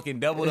just fucking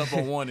doubled up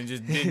on one and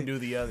just didn't do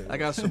the other. I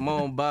got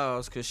Simone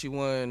Biles because she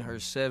won her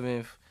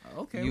 7th.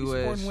 Okay, we US,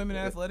 supporting women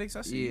athletics.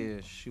 I see.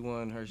 Yeah, she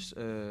won her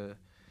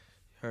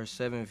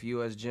 7th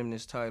U.S.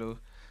 gymnast title,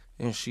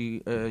 and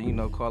she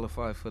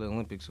qualified for the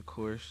Olympics, of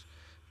course.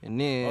 And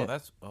then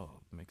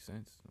makes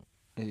sense.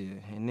 yeah,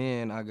 and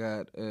then I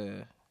got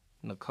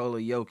Nikola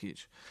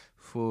Jokic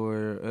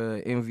for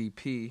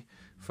MVP,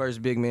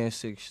 first big man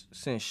since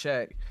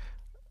Shaq.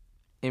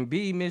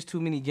 Embiid missed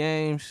too many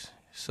games,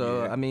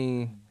 so Yeah. I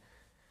mean,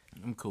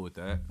 I'm cool with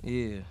that.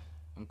 yeah.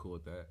 I'm cool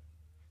with that.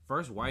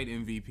 First white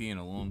MVP in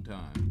a long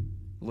time.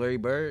 Larry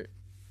Bird,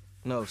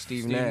 no,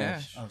 Steve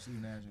Nash. Oh,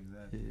 Steve Nash,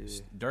 exactly.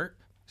 Yeah. Dirk.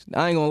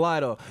 I ain't gonna lie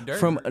though. Dirk.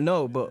 From the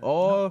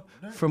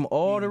Dirk- from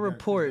all the Dirk- Dirk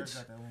reports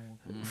got that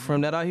one.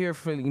 from that I hear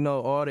from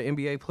all the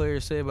NBA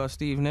players say about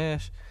Steve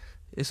Nash,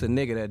 it's a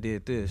nigga that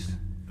did this.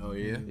 Oh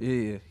yeah.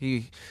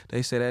 Yeah,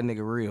 they say that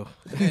nigga real.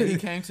 Yeah, he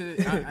came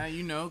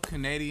to,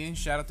 Canadian.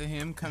 Shout out to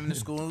him coming to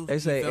school. They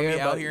say You feel me?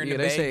 everybody. out here in Yeah, the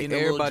they Bay say getting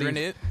a little everybody.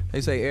 drip.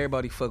 They say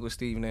everybody fuck with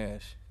Steve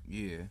Nash.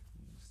 Yeah.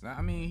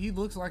 I mean, he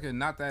looks like a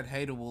not that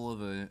hateable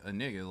of a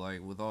nigga,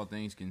 like, with all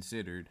things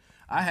considered.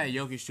 I had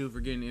Jokic too for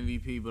getting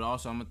MVP, but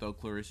also I'm going to throw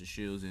Clarissa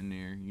Shields in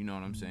there, you know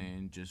what I'm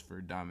saying, just for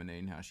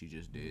dominating how she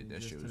just did. That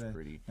Just shit was today.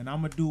 pretty. And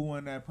I'm gonna do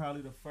one that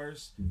probably the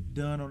first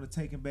done on the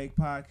Take and Bake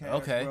podcast,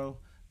 Okay. bro.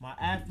 My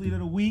athlete of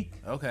the week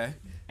Okay.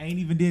 ain't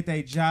even did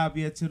their job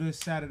yet till this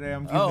Saturday.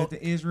 I'm giving Oh. it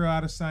to Israel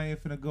Adesanya.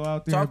 Finna go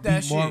out there Talk and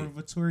that beat shit. Marvin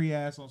Vittori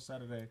ass on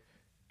Saturday.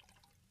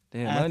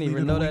 Damn, I didn't even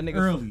of know the that week nigga.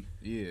 early.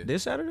 Yeah.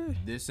 This Saturday?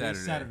 This Saturday.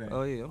 This Saturday.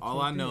 Oh yeah. I'm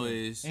All I know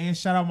Yeah. is And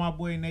shout out my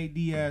boy Nate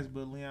Diaz,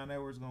 but Leon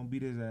Edwards gonna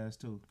beat his ass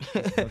too.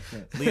 That's fucked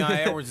up. Leon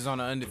Edwards is on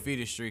an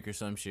undefeated streak or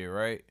some shit,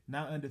 right?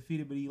 Not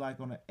undefeated, but he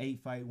like on an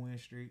 8-fight win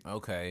streak.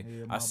 Okay.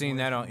 Yeah, my I seen boy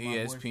that on from- my boy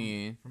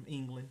ESPN. from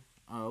England.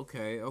 Oh,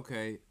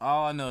 okay.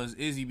 All I know is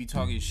Izzy be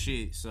talking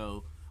shit,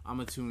 so I'm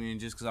gonna tune in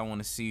just because I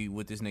want to see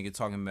what this nigga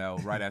talking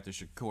about right after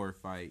Shakur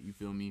fight. You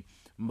feel me?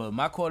 But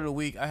my quote of the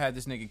week, I had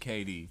this nigga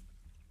KD.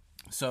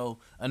 So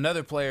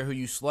another player who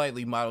you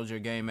slightly modeled your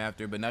game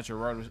after, but not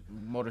your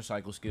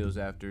motorcycle skills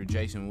after,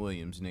 Jason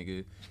Williams,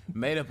 nigga,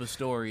 made up a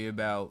story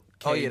about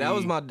KD. Oh yeah,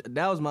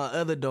 that was my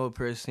other dope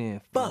person.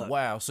 Fuck.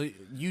 Wow, so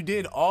you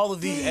did all of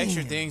these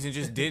extra things and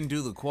just didn't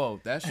do the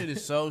quote. That shit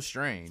is so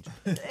strange.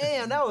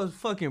 Damn, that was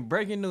fucking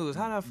breaking news.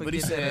 How did I forget But he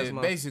that? said as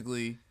my...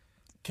 basically,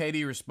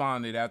 KD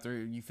responded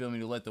after, you feel me,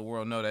 to let the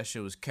world know that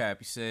shit was cap.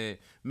 He said,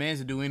 "Mans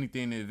to do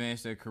anything to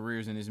advance their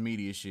careers in this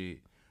media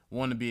shit.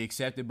 Want to be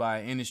accepted by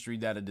an industry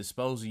that'll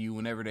dispose of you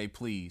whenever they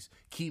please.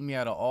 Keep me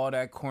out of all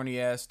that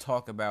corny ass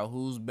talk about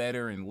who's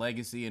better and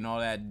legacy and all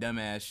that dumb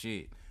ass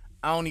shit.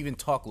 I don't even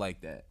talk like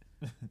that."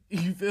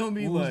 You feel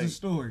me? What was Like, the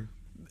story?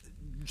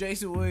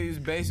 Jason Williams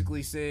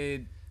basically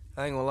said,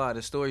 I ain't gonna lie,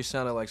 the story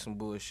sounded like some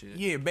bullshit.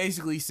 yeah,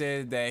 basically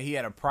said that he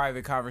had a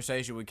private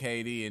conversation with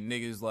KD and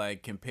niggas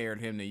like compared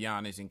him to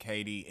Giannis and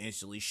KD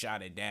instantly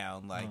shot it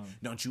down. Like,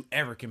 don't you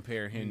ever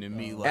compare him to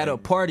me? Like, At a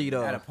party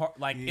though. at a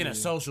like in a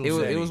social It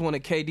setting. was one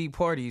of KD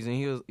parties, and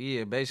he was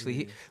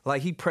basically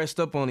he pressed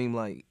up on him,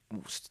 like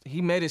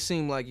he made it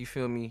seem like, you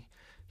feel me,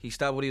 he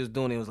stopped what he was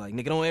doing and was like,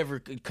 nigga, don't ever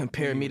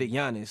compare me to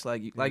Giannis,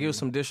 like it was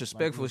some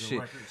disrespectful Like it was a shit.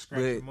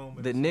 record-scratcher But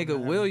moment the or something nigga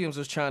like that. Williams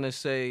was trying to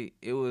say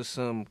it was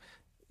some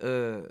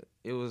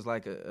it was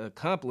like a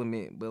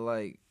compliment, but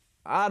like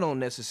I don't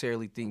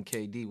necessarily think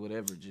KD would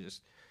ever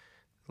just,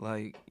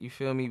 like, you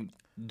feel me,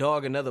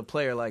 dog another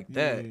player like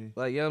that. Yeah.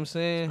 Like, you know what I'm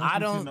saying? I To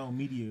don't- know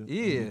media.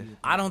 Yeah.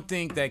 I don't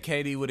think that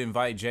KD would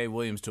invite Jay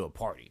Williams to a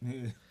party.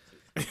 Yeah.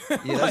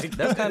 Yeah,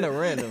 that's kind of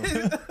random.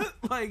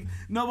 Like,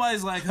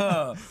 nobody's like,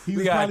 huh? He We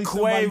was got probably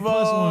somebody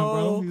plus one,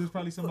 bro. He Quavo. was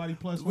probably somebody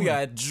plus one. We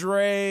got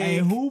Drake. Hey,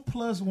 who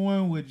plus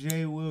one would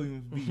Jay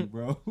Williams be,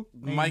 bro?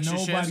 Ain't Mike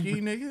nobody-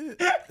 Krzyzewski,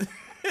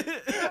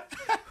 nigga.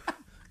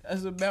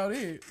 That's about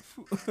it.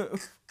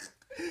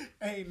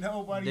 Ain't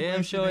nobody. Damn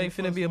rating sure that ain't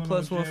finna be a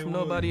plus one Jay from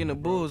nobody in the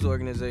Williams, Bulls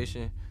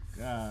organization.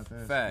 bro. God,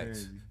 that's Facts.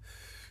 crazy.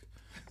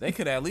 They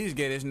could at least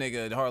get this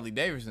nigga a Harley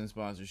Davidson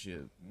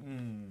sponsorship.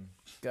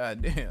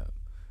 God damn.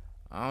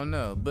 I don't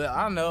know. But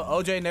I don't know.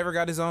 OJ never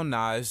got his own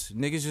knives.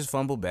 Niggas just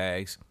fumble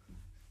bags.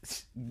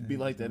 Be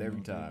like that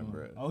every time,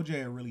 bro.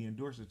 OJ really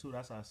endorsed it too.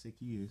 That's how sick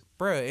he is.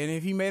 Bruh, and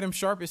if he made him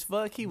sharp as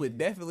fuck, he would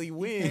definitely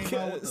win. Came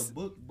out with cuz- a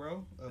book,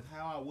 bro, of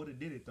how I would have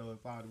did it though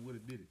if I would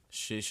have did it.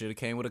 Shit should have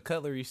came with a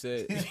cutlery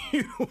set.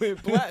 You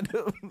went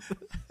platinum.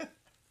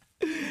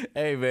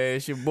 Hey man,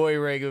 it's your boy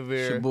Ray It's your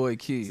Guevara. boy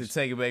It's the Keys.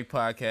 Take It Back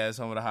podcast,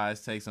 home of the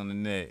highest takes on the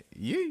net.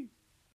 Yeah.